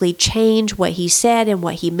basically change what he said and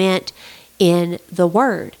what he meant in the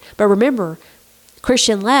Word. But remember,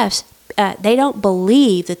 Christian lefts, they don't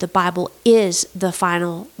believe that the Bible is the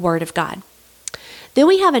final Word of God. Then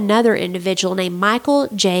we have another individual named Michael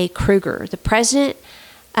J. Kruger, the president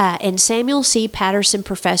and Samuel C. Patterson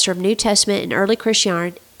Professor of New Testament and Early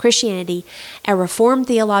Christianity at Reformed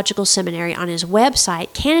Theological Seminary. On his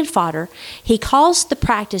website, Cannon Fodder, he calls the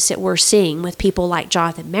practice that we're seeing with people like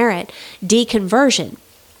Jonathan Merritt deconversion,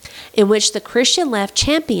 in which the Christian left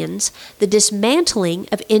champions the dismantling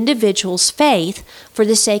of individuals' faith for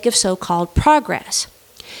the sake of so-called progress.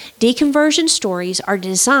 Deconversion stories are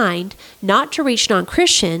designed not to reach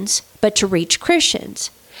non-Christians, but to reach Christians.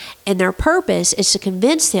 And their purpose is to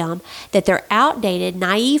convince them that their outdated,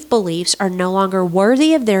 naive beliefs are no longer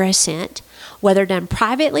worthy of their assent. Whether done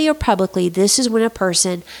privately or publicly, this is when a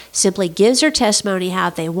person simply gives their testimony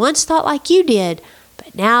how they once thought like you did,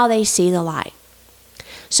 but now they see the light.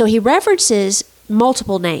 So he references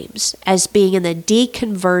multiple names as being in the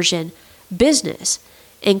deconversion business,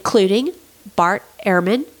 including Bart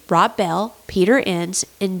Ehrman, Rob Bell, Peter Enns,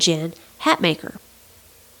 and Jen Hatmaker.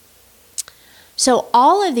 So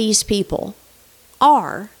all of these people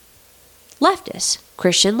are leftists,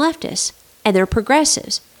 Christian leftists, and they're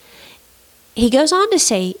progressives. He goes on to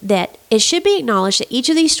say that it should be acknowledged that each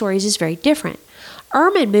of these stories is very different.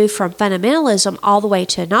 Ehrman moved from fundamentalism all the way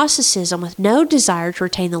to Gnosticism with no desire to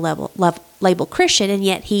retain the label Christian, and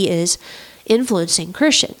yet he is influencing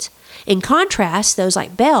Christians. In contrast, those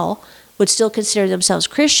like Bell would still consider themselves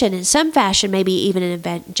Christian in some fashion, maybe even an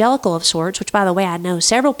evangelical of sorts, which, by the way, I know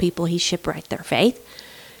several people he shipwrecked their faith.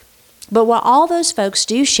 But what all those folks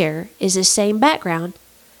do share is the same background.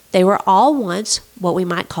 They were all once what we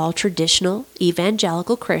might call traditional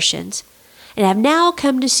evangelical Christians and have now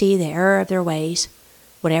come to see the error of their ways.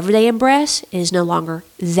 Whatever they embrace is no longer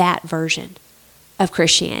that version of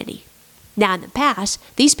Christianity. Now, in the past,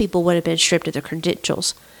 these people would have been stripped of their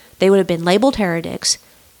credentials. They would have been labeled heretics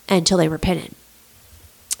until they repented.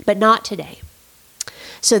 But not today.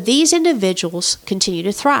 So these individuals continue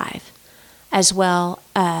to thrive as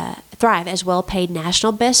well-paid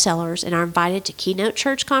national bestsellers and are invited to keynote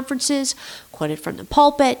church conferences, quoted from the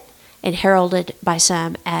pulpit, and heralded by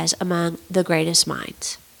some as among the greatest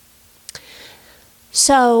minds.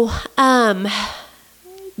 So,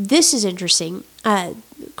 this is interesting.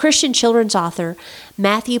 Christian children's author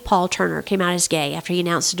Matthew Paul Turner came out as gay after he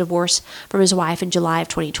announced a divorce from his wife in July of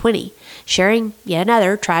 2020, sharing yet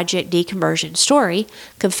another tragic deconversion story,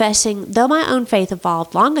 confessing, "Though my own faith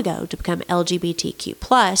evolved long ago to become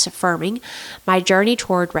LGBTQ+, affirming, my journey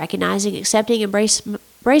toward recognizing, accepting,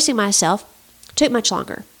 embracing myself took much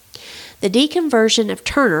longer." The deconversion of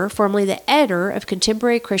Turner, formerly the editor of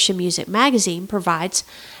Contemporary Christian Music magazine, provides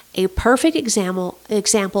a perfect example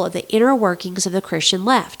of the inner workings of the Christian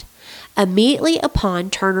left. Immediately upon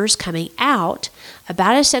Turner's coming out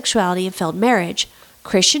about his sexuality and failed marriage,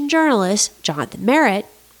 Christian journalist Jonathan Merritt,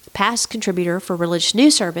 past contributor for Religious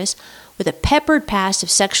News Service, with a peppered past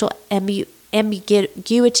of sexual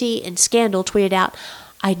ambiguity and scandal, tweeted out,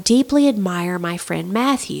 "I deeply admire my friend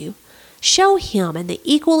Matthew. Show him and the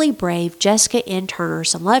equally brave Jessica N. Turner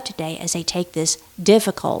some love today as they take this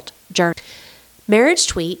difficult journey." Merritt's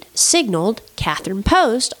tweet signaled Catherine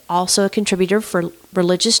Post, also a contributor for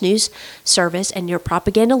Religious News Service and your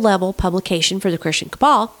propaganda-level publication for the Christian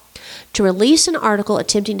Cabal, to release an article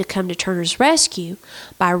attempting to come to Turner's rescue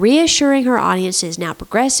by reassuring her audiences now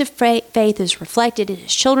progressive faith is reflected in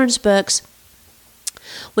his children's books,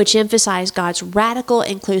 which emphasize God's radical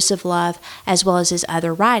inclusive love as well as his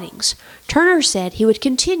other writings. Turner said he would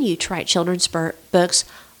continue to write children's books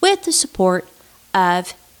with the support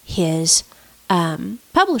of his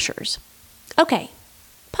publishers. Okay,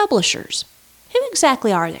 publishers. Who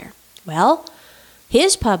exactly are there? Well,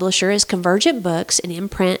 his publisher is Convergent Books, an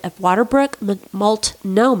imprint of Waterbrook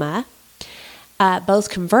Multnomah. Both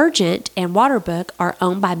Convergent and Waterbrook are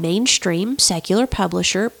owned by mainstream secular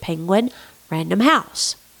publisher Penguin Random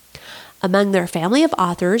House. Among their family of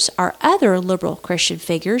authors are other liberal Christian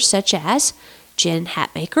figures such as Jen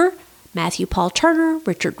Hatmaker, Matthew Paul Turner,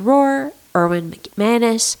 Richard Rohr, Erwin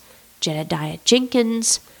McManus, Jedediah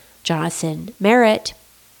Jenkins, Jonathan Merritt,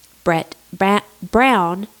 Brene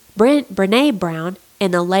Brown,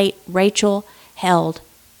 and the late Rachel Held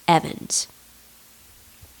Evans.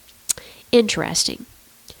 Interesting.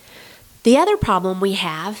 The other problem we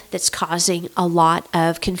have that's causing a lot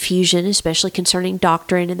of confusion, especially concerning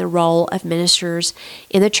doctrine and the role of ministers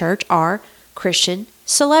in the church, are Christian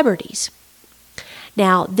celebrities.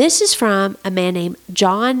 Now, this is from a man named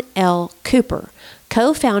John L. Cooper,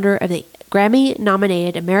 co-founder of the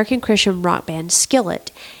Grammy-nominated American Christian rock band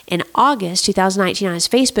Skillet. In August 2019, on his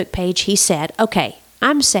Facebook page, he said, "Okay,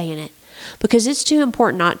 I'm saying it because it's too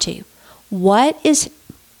important not to. What is,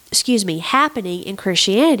 happening in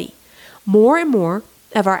Christianity? More and more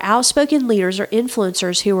of our outspoken leaders or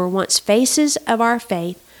influencers who were once faces of our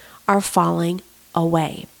faith are falling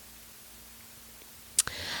away."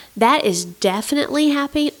 That is definitely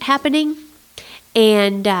happening,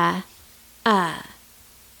 and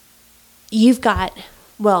you've got,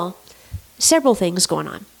 several things going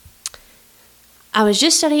on. I was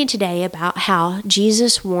just studying today about how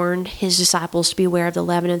Jesus warned his disciples to beware of the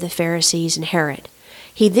leaven of the Pharisees and Herod.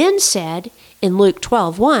 He then said in Luke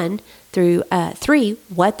 12:1 through 3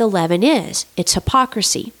 what the leaven is. It's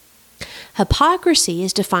hypocrisy. Hypocrisy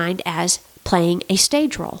is defined as playing a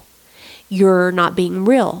stage role. You're not being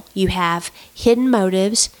real. You have hidden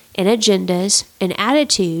motives and agendas and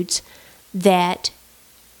attitudes that,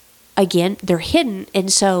 again, they're hidden.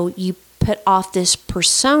 And so you put off this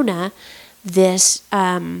persona, this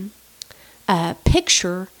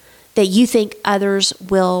picture that you think others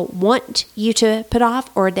will want you to put off,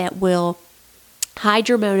 or that will hide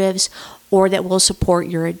your motives, or that will support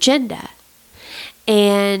your agenda.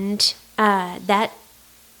 And that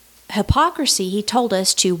hypocrisy, he told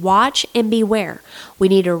us to watch and beware. We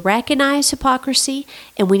need to recognize hypocrisy,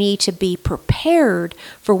 and we need to be prepared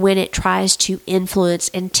for when it tries to influence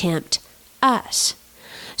and tempt us.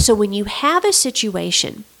 So when you have a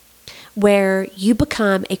situation where you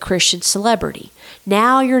become a Christian celebrity,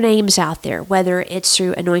 now your name's out there, whether it's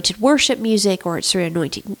through anointed worship music or it's through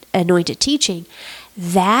anointed teaching,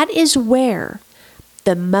 that is where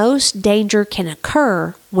the most danger can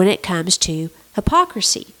occur when it comes to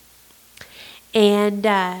hypocrisy. And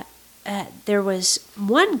there was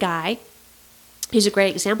one guy who's a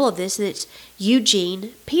great example of this, and it's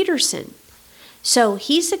Eugene Peterson. So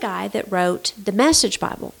he's the guy that wrote the Message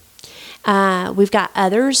Bible. We've got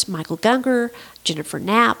others, Michael Gungor, Jennifer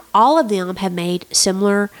Knapp, all of them have made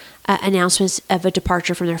similar announcements of a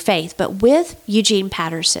departure from their faith. But with Eugene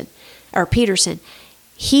Peterson,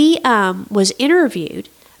 he was interviewed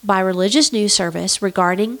by Religious News Service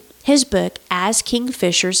regarding his book, As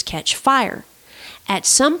Kingfishers Catch Fire. At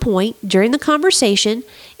some point during the conversation,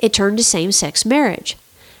 it turned to same-sex marriage.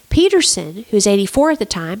 Peterson, who was 84 at the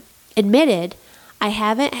time, admitted, I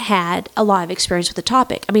haven't had a lot of experience with the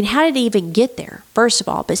topic. I mean, how did he even get there, first of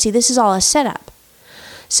all? But see, this is all a setup.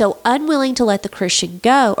 So unwilling to let the question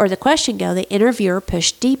go, the interviewer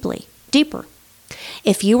pushed deeper.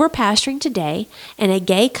 If you were pastoring today and a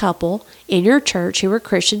gay couple in your church who were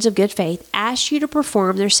Christians of good faith asked you to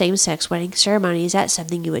perform their same-sex wedding ceremony, is that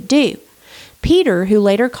something you would do? Peter, who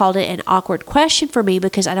later called it an awkward question for me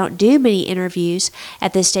because I don't do many interviews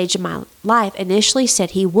at this stage of my life, initially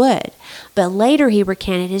said he would, but later he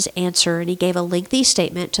recanted his answer and he gave a lengthy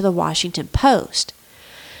statement to the Washington Post.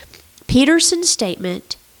 Peterson's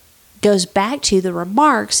statement goes back to the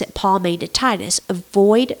remarks that Paul made to Titus: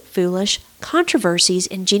 avoid foolish controversies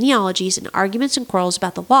and genealogies and arguments and quarrels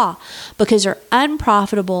about the law because they're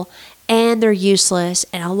unprofitable and they're useless,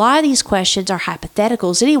 and a lot of these questions are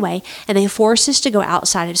hypotheticals anyway, and they force us to go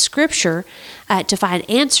outside of Scripture to find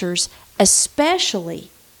answers, especially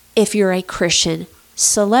if you're a Christian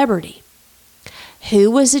celebrity.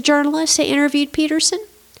 Who was the journalist that interviewed Peterson?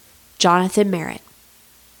 Jonathan Merritt.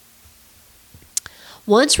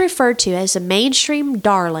 Once referred to as the mainstream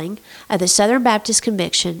darling of the Southern Baptist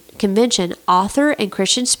Convention, author and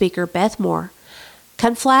Christian speaker Beth Moore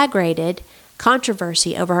conflagrated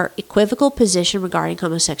controversy over her equivocal position regarding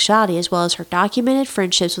homosexuality, as well as her documented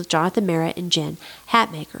friendships with Jonathan Merritt and Jen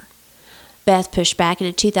Hatmaker. Beth pushed back in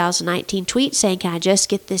a 2019 tweet saying, "Can I just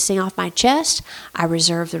get this thing off my chest? I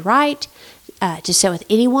reserve the right to sit with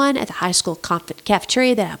anyone at the high school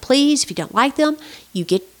cafeteria that I please. If you don't like them, you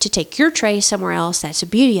get to take your tray somewhere else. That's the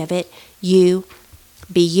beauty of it. You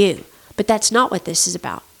be you." But that's not what this is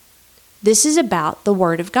about. This is about the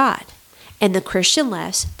Word of God and the Christian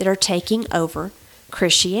lefts that are taking over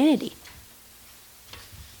Christianity.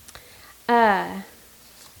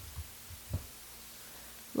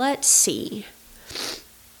 Let's see.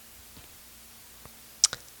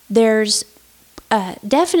 There's a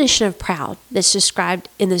definition of proud that's described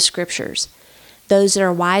in the Scriptures. Those that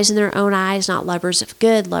are wise in their own eyes, not lovers of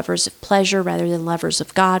good, lovers of pleasure rather than lovers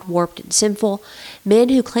of God, warped and sinful. Men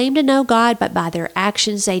who claim to know God, but by their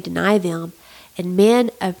actions they deny them. And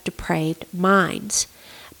men of depraved minds.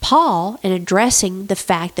 Paul, in addressing the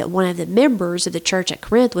fact that one of the members of the church at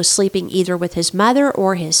Corinth was sleeping either with his mother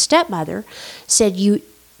or his stepmother, said, "You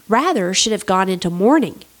rather should have gone into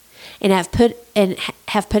mourning and have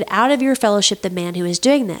put out of your fellowship the man who is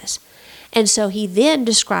doing this." And so he then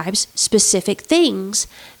describes specific things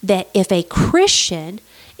that if a Christian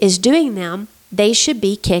is doing them, they should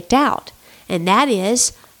be kicked out. And that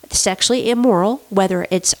is sexually immoral, whether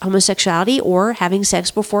it's homosexuality or having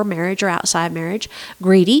sex before marriage or outside marriage,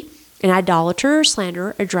 greedy, an idolater or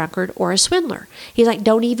slanderer, a drunkard or a swindler. He's like,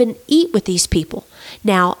 don't even eat with these people.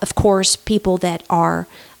 Now, of course, people that are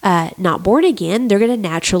not born again, they're going to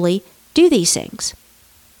naturally do these things.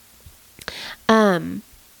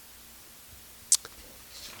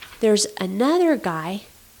 There's another guy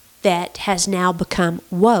that has now become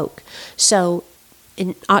woke. So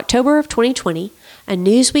in October of 2020, a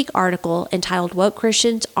Newsweek article entitled "Woke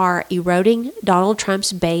Christians Are Eroding Donald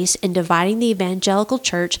Trump's Base and Dividing the Evangelical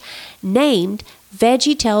Church" named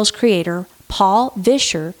VeggieTales creator Paul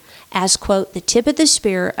Vischer as, quote, the tip of the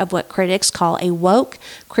spear of what critics call a woke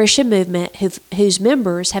Christian movement whose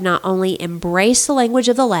members have not only embraced the language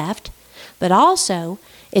of the left, but also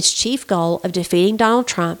its chief goal of defeating Donald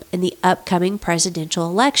Trump in the upcoming presidential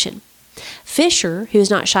election. Fisher, who has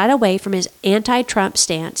not shied away from his anti-Trump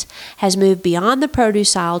stance, has moved beyond the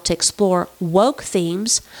produce aisle to explore woke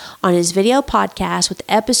themes on his video podcast with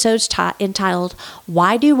episodes entitled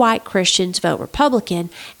 "Why Do White Christians Vote Republican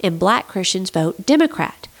and Black Christians Vote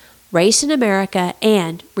Democrat?" Race in America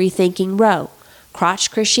and Rethinking Roe,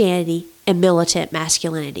 Crotch Christianity and Militant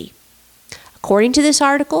Masculinity. According to this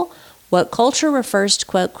article, woke culture refers to,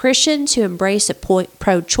 quote, Christians who embrace a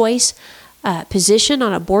pro-choice position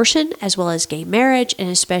on abortion, as well as gay marriage, and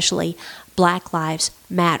especially Black Lives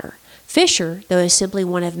Matter. Fisher, though, is simply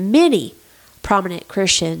one of many prominent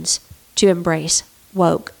Christians to embrace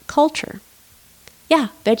woke culture. Yeah,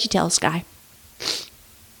 VeggieTales guy.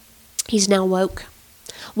 He's now woke.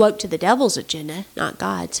 Woke to the devil's agenda, not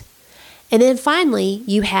God's. And then finally,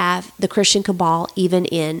 you have the Christian cabal even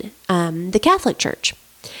in the Catholic Church.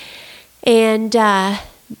 And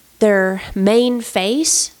their main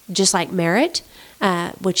face, just like Merit,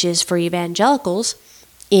 which is for evangelicals,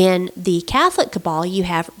 in the Catholic cabal, you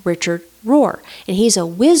have Richard Rohr, and he's a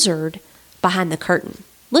wizard behind the curtain.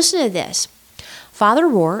 Listen to this. Father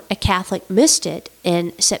Rohr, a Catholic mystic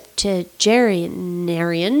and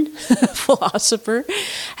septuagenarian philosopher,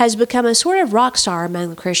 has become a sort of rock star among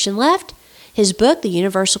the Christian left. His book, The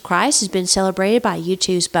Universal Christ, has been celebrated by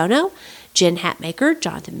U2's Bono, Jen Hatmaker,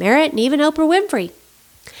 Jonathan Merritt, and even Oprah Winfrey.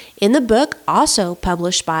 In the book, also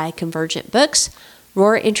published by Convergent Books,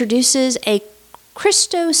 Rohr introduces a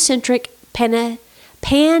Christocentric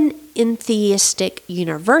panentheistic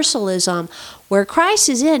universalism where Christ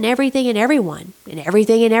is in everything and everyone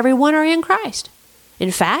are in Christ.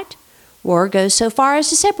 In fact, Rohr goes so far as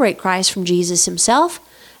to separate Christ from Jesus himself,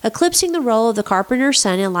 eclipsing the role of the carpenter's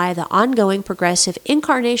son in light of the ongoing progressive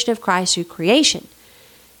incarnation of Christ through creation,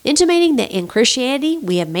 intimating that in Christianity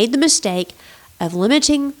we have made the mistake of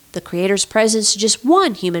limiting the Creator's presence to just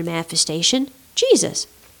one human manifestation, Jesus.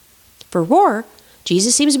 For Rohr,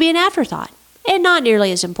 Jesus seems to be an afterthought, and not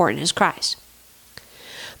nearly as important as Christ.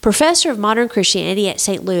 Professor of Modern Christianity at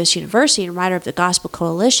St. Louis University and writer of the Gospel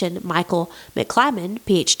Coalition, Michael McClymon,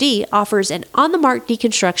 Ph.D., offers an on-the-mark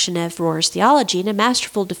deconstruction of Rohr's theology and a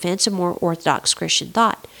masterful defense of more orthodox Christian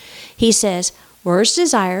thought. He says, Rohr's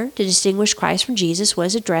desire to distinguish Christ from Jesus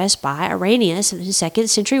was addressed by Irenaeus in his 2nd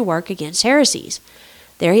century work Against Heresies.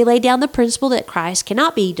 There he laid down the principle that Christ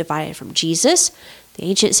cannot be divided from Jesus. The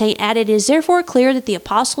ancient saint added, it is therefore clear that the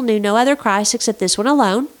apostle knew no other Christ except this one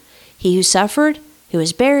alone, he who suffered, who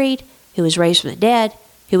was buried, who was raised from the dead,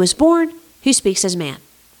 who was born, who speaks as man.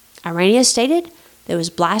 Irenaeus stated that it was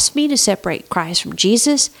blasphemy to separate Christ from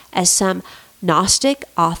Jesus, as some Gnostic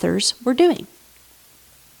authors were doing.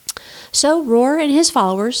 So Rohr and his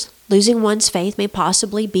followers, losing one's faith may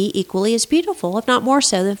possibly be equally as beautiful, if not more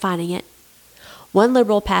so, than finding it. One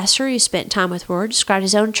liberal pastor who spent time with Rohr described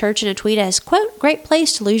his own church in a tweet as, quote, great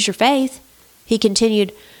place to lose your faith. He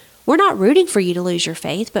continued, we're not rooting for you to lose your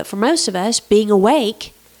faith, but for most of us, being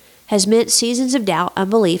awake has meant seasons of doubt,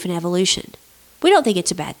 unbelief, and evolution. We don't think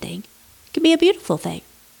it's a bad thing. It can be a beautiful thing.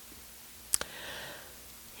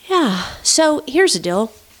 Yeah, so here's the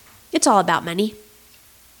deal. It's all about money.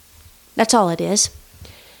 That's all it is.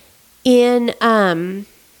 In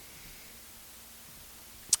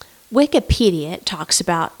Wikipedia, it talks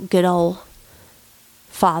about good old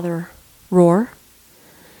Father Rohr.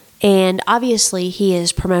 And obviously, he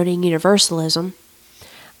is promoting universalism.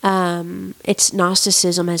 It's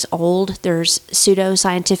Gnosticism as old. There's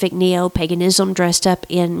pseudo-scientific neo-paganism dressed up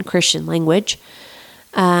in Christian language.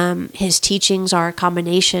 His teachings are a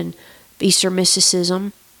combination of Eastern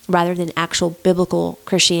mysticism rather than actual biblical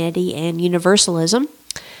Christianity and universalism.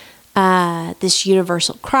 This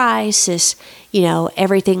universal Christ, this,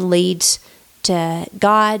 everything leads to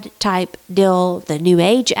God type deal, the New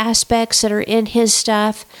Age aspects that are in his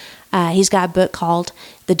stuff. He's got a book called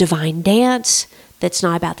The Divine Dance that's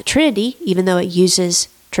not about the Trinity, even though it uses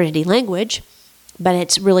Trinity language, but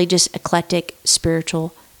it's really just eclectic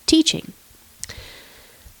spiritual teaching.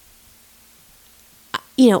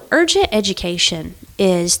 Urgent education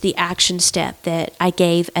is the action step that I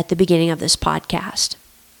gave at the beginning of this podcast.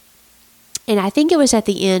 And I think it was at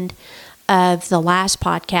the end of the last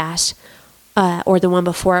podcast, or the one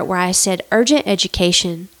before it, where I said urgent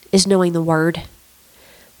education is knowing the Word.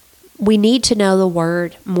 We need to know the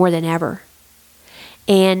Word more than ever.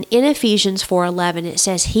 And in Ephesians 4:11, it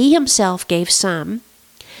says, He himself gave some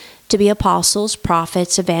to be apostles,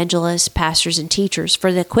 prophets, evangelists, pastors, and teachers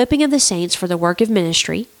for the equipping of the saints for the work of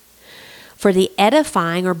ministry, for the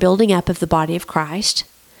edifying or building up of the body of Christ,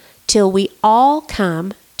 till we all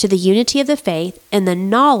come to the unity of the faith and the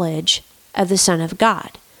knowledge of the Son of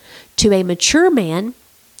God, to a mature man,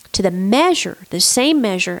 to the same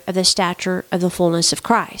measure of the stature of the fullness of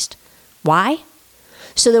Christ. Why?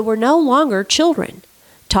 So that we're no longer children,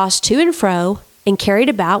 tossed to and fro and carried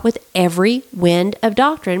about with every wind of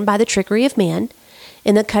doctrine by the trickery of man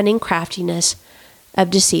and the cunning craftiness of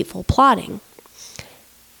deceitful plotting.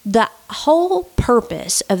 The whole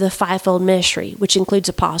purpose of the fivefold ministry, which includes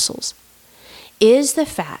apostles, is the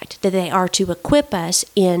fact that they are to equip us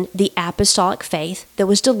in the apostolic faith that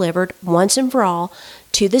was delivered once and for all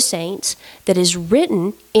to the saints, that is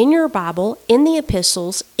written in your Bible, in the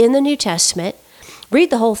epistles, in the New Testament. Read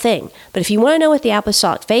the whole thing. But if you want to know what the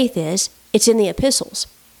apostolic faith is, it's in the epistles.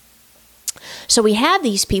 So we have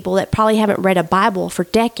these people that probably haven't read a Bible for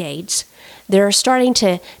decades. They're starting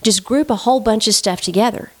to just group a whole bunch of stuff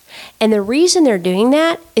together. And the reason they're doing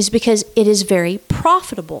that is because it is very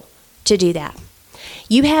profitable to do that.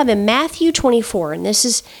 You have in Matthew 24, and this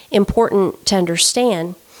is important to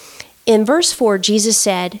understand, in verse 4, Jesus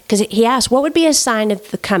said, because he asked, what would be a sign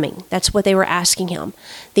of the coming? That's what they were asking him,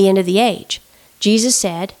 the end of the age. Jesus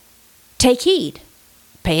said, take heed,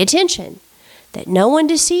 pay attention, that no one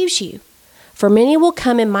deceives you. For many will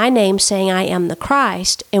come in my name saying, I am the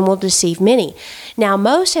Christ, and will deceive many. Now,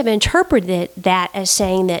 most have interpreted that as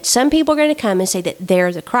saying that some people are going to come and say that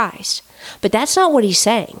they're the Christ. But that's not what he's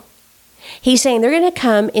saying. He's saying they're going to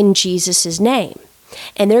come in Jesus' name,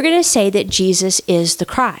 and they're going to say that Jesus is the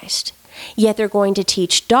Christ. Yet they're going to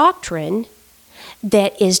teach doctrine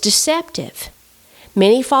that is deceptive.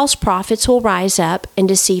 Many false prophets will rise up and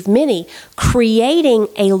deceive many, creating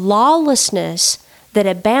a lawlessness that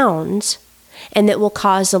abounds and that will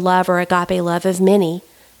cause the love or agape love of many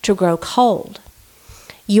to grow cold.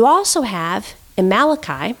 You also have in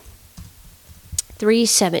Malachi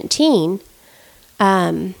 3:17,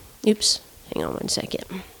 hang on one second.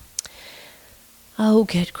 Oh,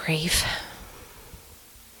 good grief.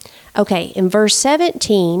 Okay, in verse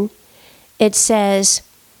 17, it says,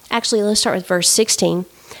 actually, let's start with verse 16.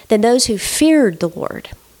 Then those who feared the Lord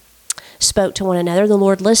spoke to one another. The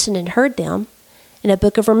Lord listened and heard them. And a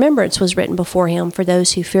book of remembrance was written before him for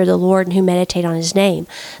those who fear the Lord and who meditate on his name.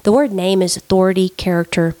 The word name is authority,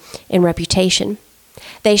 character, and reputation.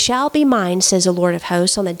 They shall be mine, says the Lord of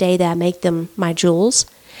hosts, on the day that I make them my jewels,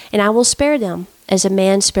 and I will spare them as a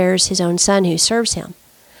man spares his own son who serves him.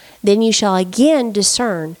 Then you shall again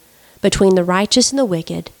discern between the righteous and the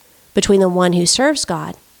wicked, between the one who serves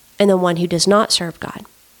God and the one who does not serve God.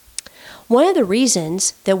 One of the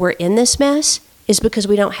reasons that we're in this mess is because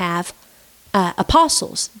we don't have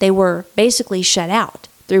apostles. They were basically shut out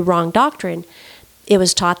through wrong doctrine. It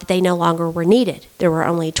was taught that they no longer were needed. There were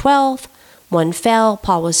only 12. One fell.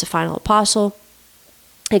 Paul was the final apostle,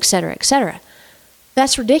 etc., etc.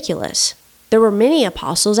 That's ridiculous. There were many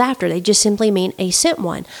apostles after. They just simply mean a sent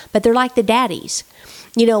one. But they're like the daddies.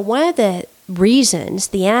 You know, one of the reasons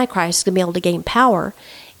the Antichrist is going to be able to gain power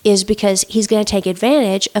is because he's going to take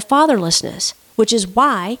advantage of fatherlessness, which is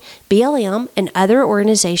why BLM and other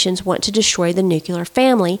organizations want to destroy the nuclear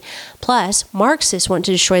family. Plus, Marxists want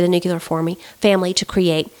to destroy the nuclear family to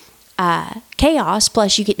create chaos.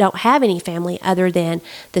 Plus, you don't have any family other than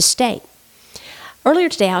the state. Earlier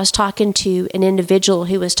today, I was talking to an individual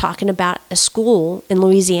who was talking about a school in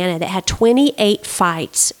Louisiana that had 28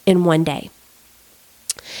 fights in one day.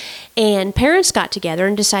 And parents got together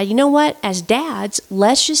and decided, you know what, as dads,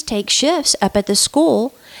 let's just take shifts up at the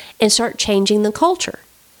school and start changing the culture.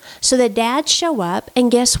 So the dads show up,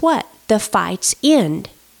 and guess what? The fights end.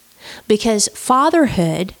 Because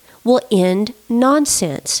fatherhood will end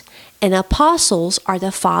nonsense. And apostles are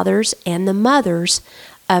the fathers and the mothers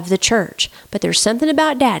of the church. But there's something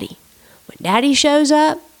about daddy. When daddy shows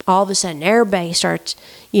up, all of a sudden everybody starts,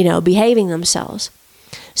 behaving themselves.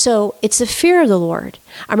 So it's the fear of the Lord.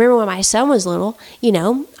 I remember when my son was little,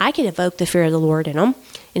 I could evoke the fear of the Lord in him,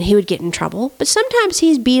 and he would get in trouble. But sometimes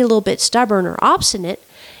he'd be a little bit stubborn or obstinate,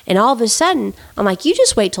 and all of a sudden, I'm like, you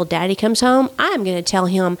just wait till daddy comes home. I'm going to tell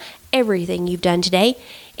him everything you've done today.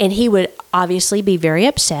 And he would obviously be very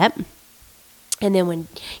upset. And then when,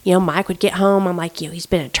 Mike would get home, I'm like, he's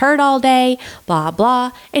been a turd all day, blah,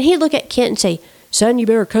 blah. And he'd look at Kent and say, son, you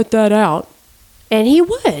better cut that out. And he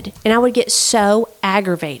would. And I would get so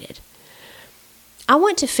aggravated. I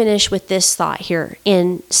want to finish with this thought here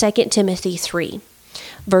in 2 Timothy 3,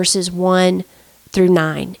 verses 1 through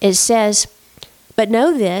 9. It says, but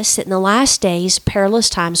know this, that in the last days perilous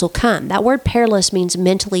times will come. That word perilous means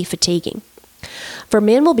mentally fatiguing. For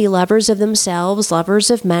men will be lovers of themselves,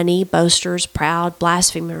 lovers of money, boasters, proud,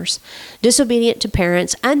 blasphemers, disobedient to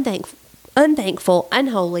parents, unthankful,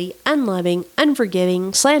 unholy, unloving,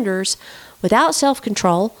 unforgiving, slanderers, without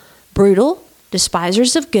self-control, brutal,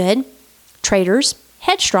 despisers of good, traitors,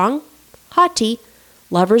 headstrong, haughty,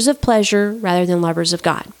 lovers of pleasure rather than lovers of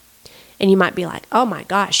God. And you might be like, oh my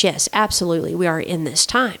gosh, yes, absolutely, we are in this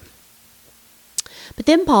time. But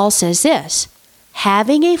then Paul says this,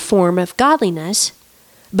 having a form of godliness,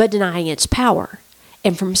 but denying its power.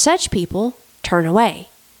 And from such people, turn away.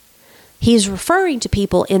 He's referring to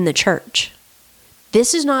people in the church.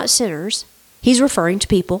 This is not sinners. He's referring to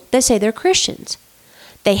people that say they're Christians.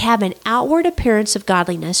 They have an outward appearance of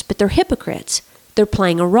godliness, but they're hypocrites. They're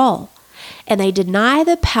playing a role. And they deny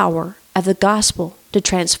the power of the gospel to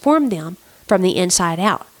transform them from the inside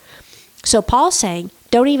out. So Paul's saying,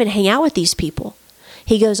 don't even hang out with these people.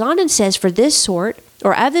 He goes on and says, for this sort,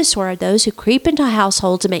 or of this sort, are those who creep into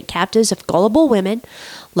households and make captives of gullible women,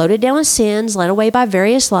 loaded down with sins, led away by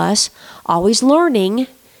various lusts, always learning,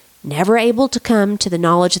 never able to come to the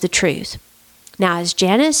knowledge of the truth. Now, as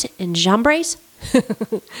Jannes and Jambres,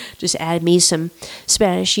 just add me some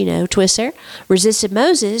Spanish, twist there, resisted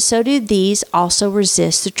Moses, so do these also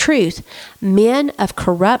resist the truth. Men of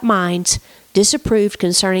corrupt minds, disapproved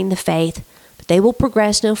concerning the faith, but they will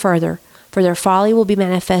progress no further, for their folly will be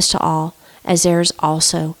manifest to all, as theirs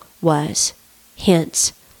also was.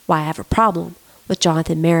 Hence, why I have a problem with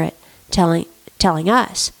Jonathan Merritt telling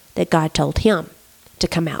us that God told him to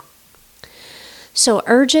come out. So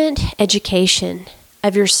urgent education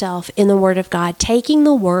of yourself in the Word of God, taking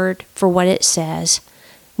the Word for what it says,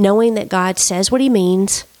 knowing that God says what He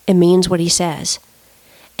means and means what He says.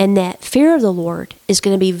 And that fear of the Lord is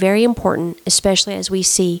going to be very important, especially as we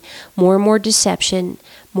see more and more deception,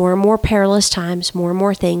 more and more perilous times, more and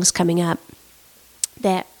more things coming up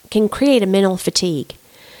that can create a mental fatigue.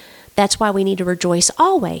 That's why we need to rejoice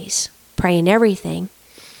always, pray in everything,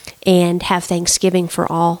 and have thanksgiving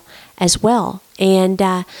for all as well. And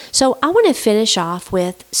so I want to finish off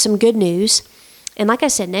with some good news. And like I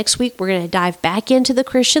said, next week we're going to dive back into the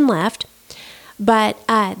Christian left. But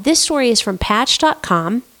this story is from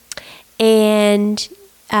Patch.com. And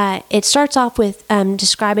it starts off with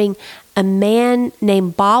describing a man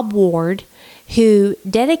named Bob Ward who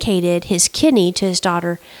dedicated his kidney to his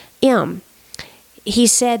daughter, M. He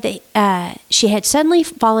said that she had suddenly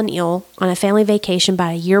fallen ill on a family vacation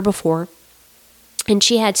about a year before. And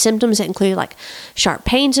she had symptoms that included like sharp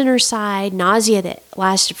pains in her side, nausea that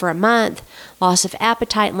lasted for a month, loss of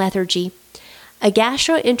appetite, and lethargy. A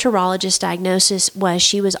gastroenterologist's diagnosis was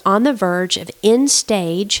she was on the verge of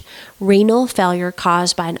end-stage renal failure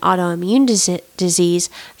caused by an autoimmune disease,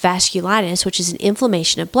 vasculitis, which is an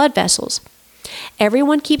inflammation of blood vessels.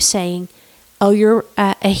 Everyone keeps saying, oh, you're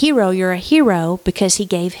a hero, because he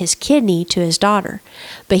gave his kidney to his daughter.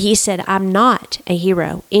 But he said, I'm not a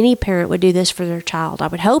hero. Any parent would do this for their child. I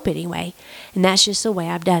would hope anyway. And that's just the way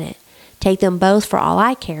I've done it. Take them both for all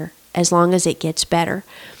I care, as long as it gets better.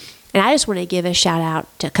 And I just want to give a shout out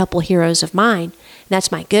to a couple heroes of mine. And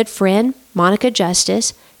that's my good friend, Monica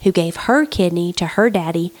Justice, who gave her kidney to her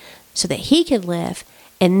daddy so that he could live.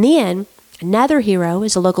 And then another hero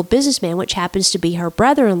is a local businessman, which happens to be her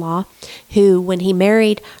brother-in-law, who, when he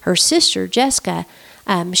married her sister, Jessica,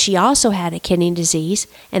 she also had a kidney disease,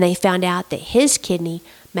 and they found out that his kidney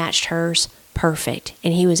matched hers perfect,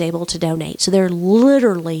 and he was able to donate. So they're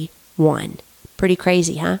literally one. Pretty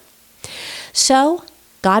crazy, huh? So,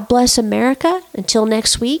 God bless America. Until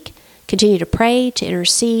next week, continue to pray, to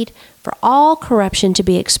intercede for all corruption to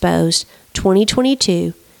be exposed.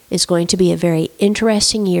 2022 is going to be a very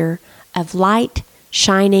interesting year of light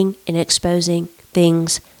shining and exposing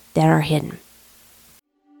things that are hidden.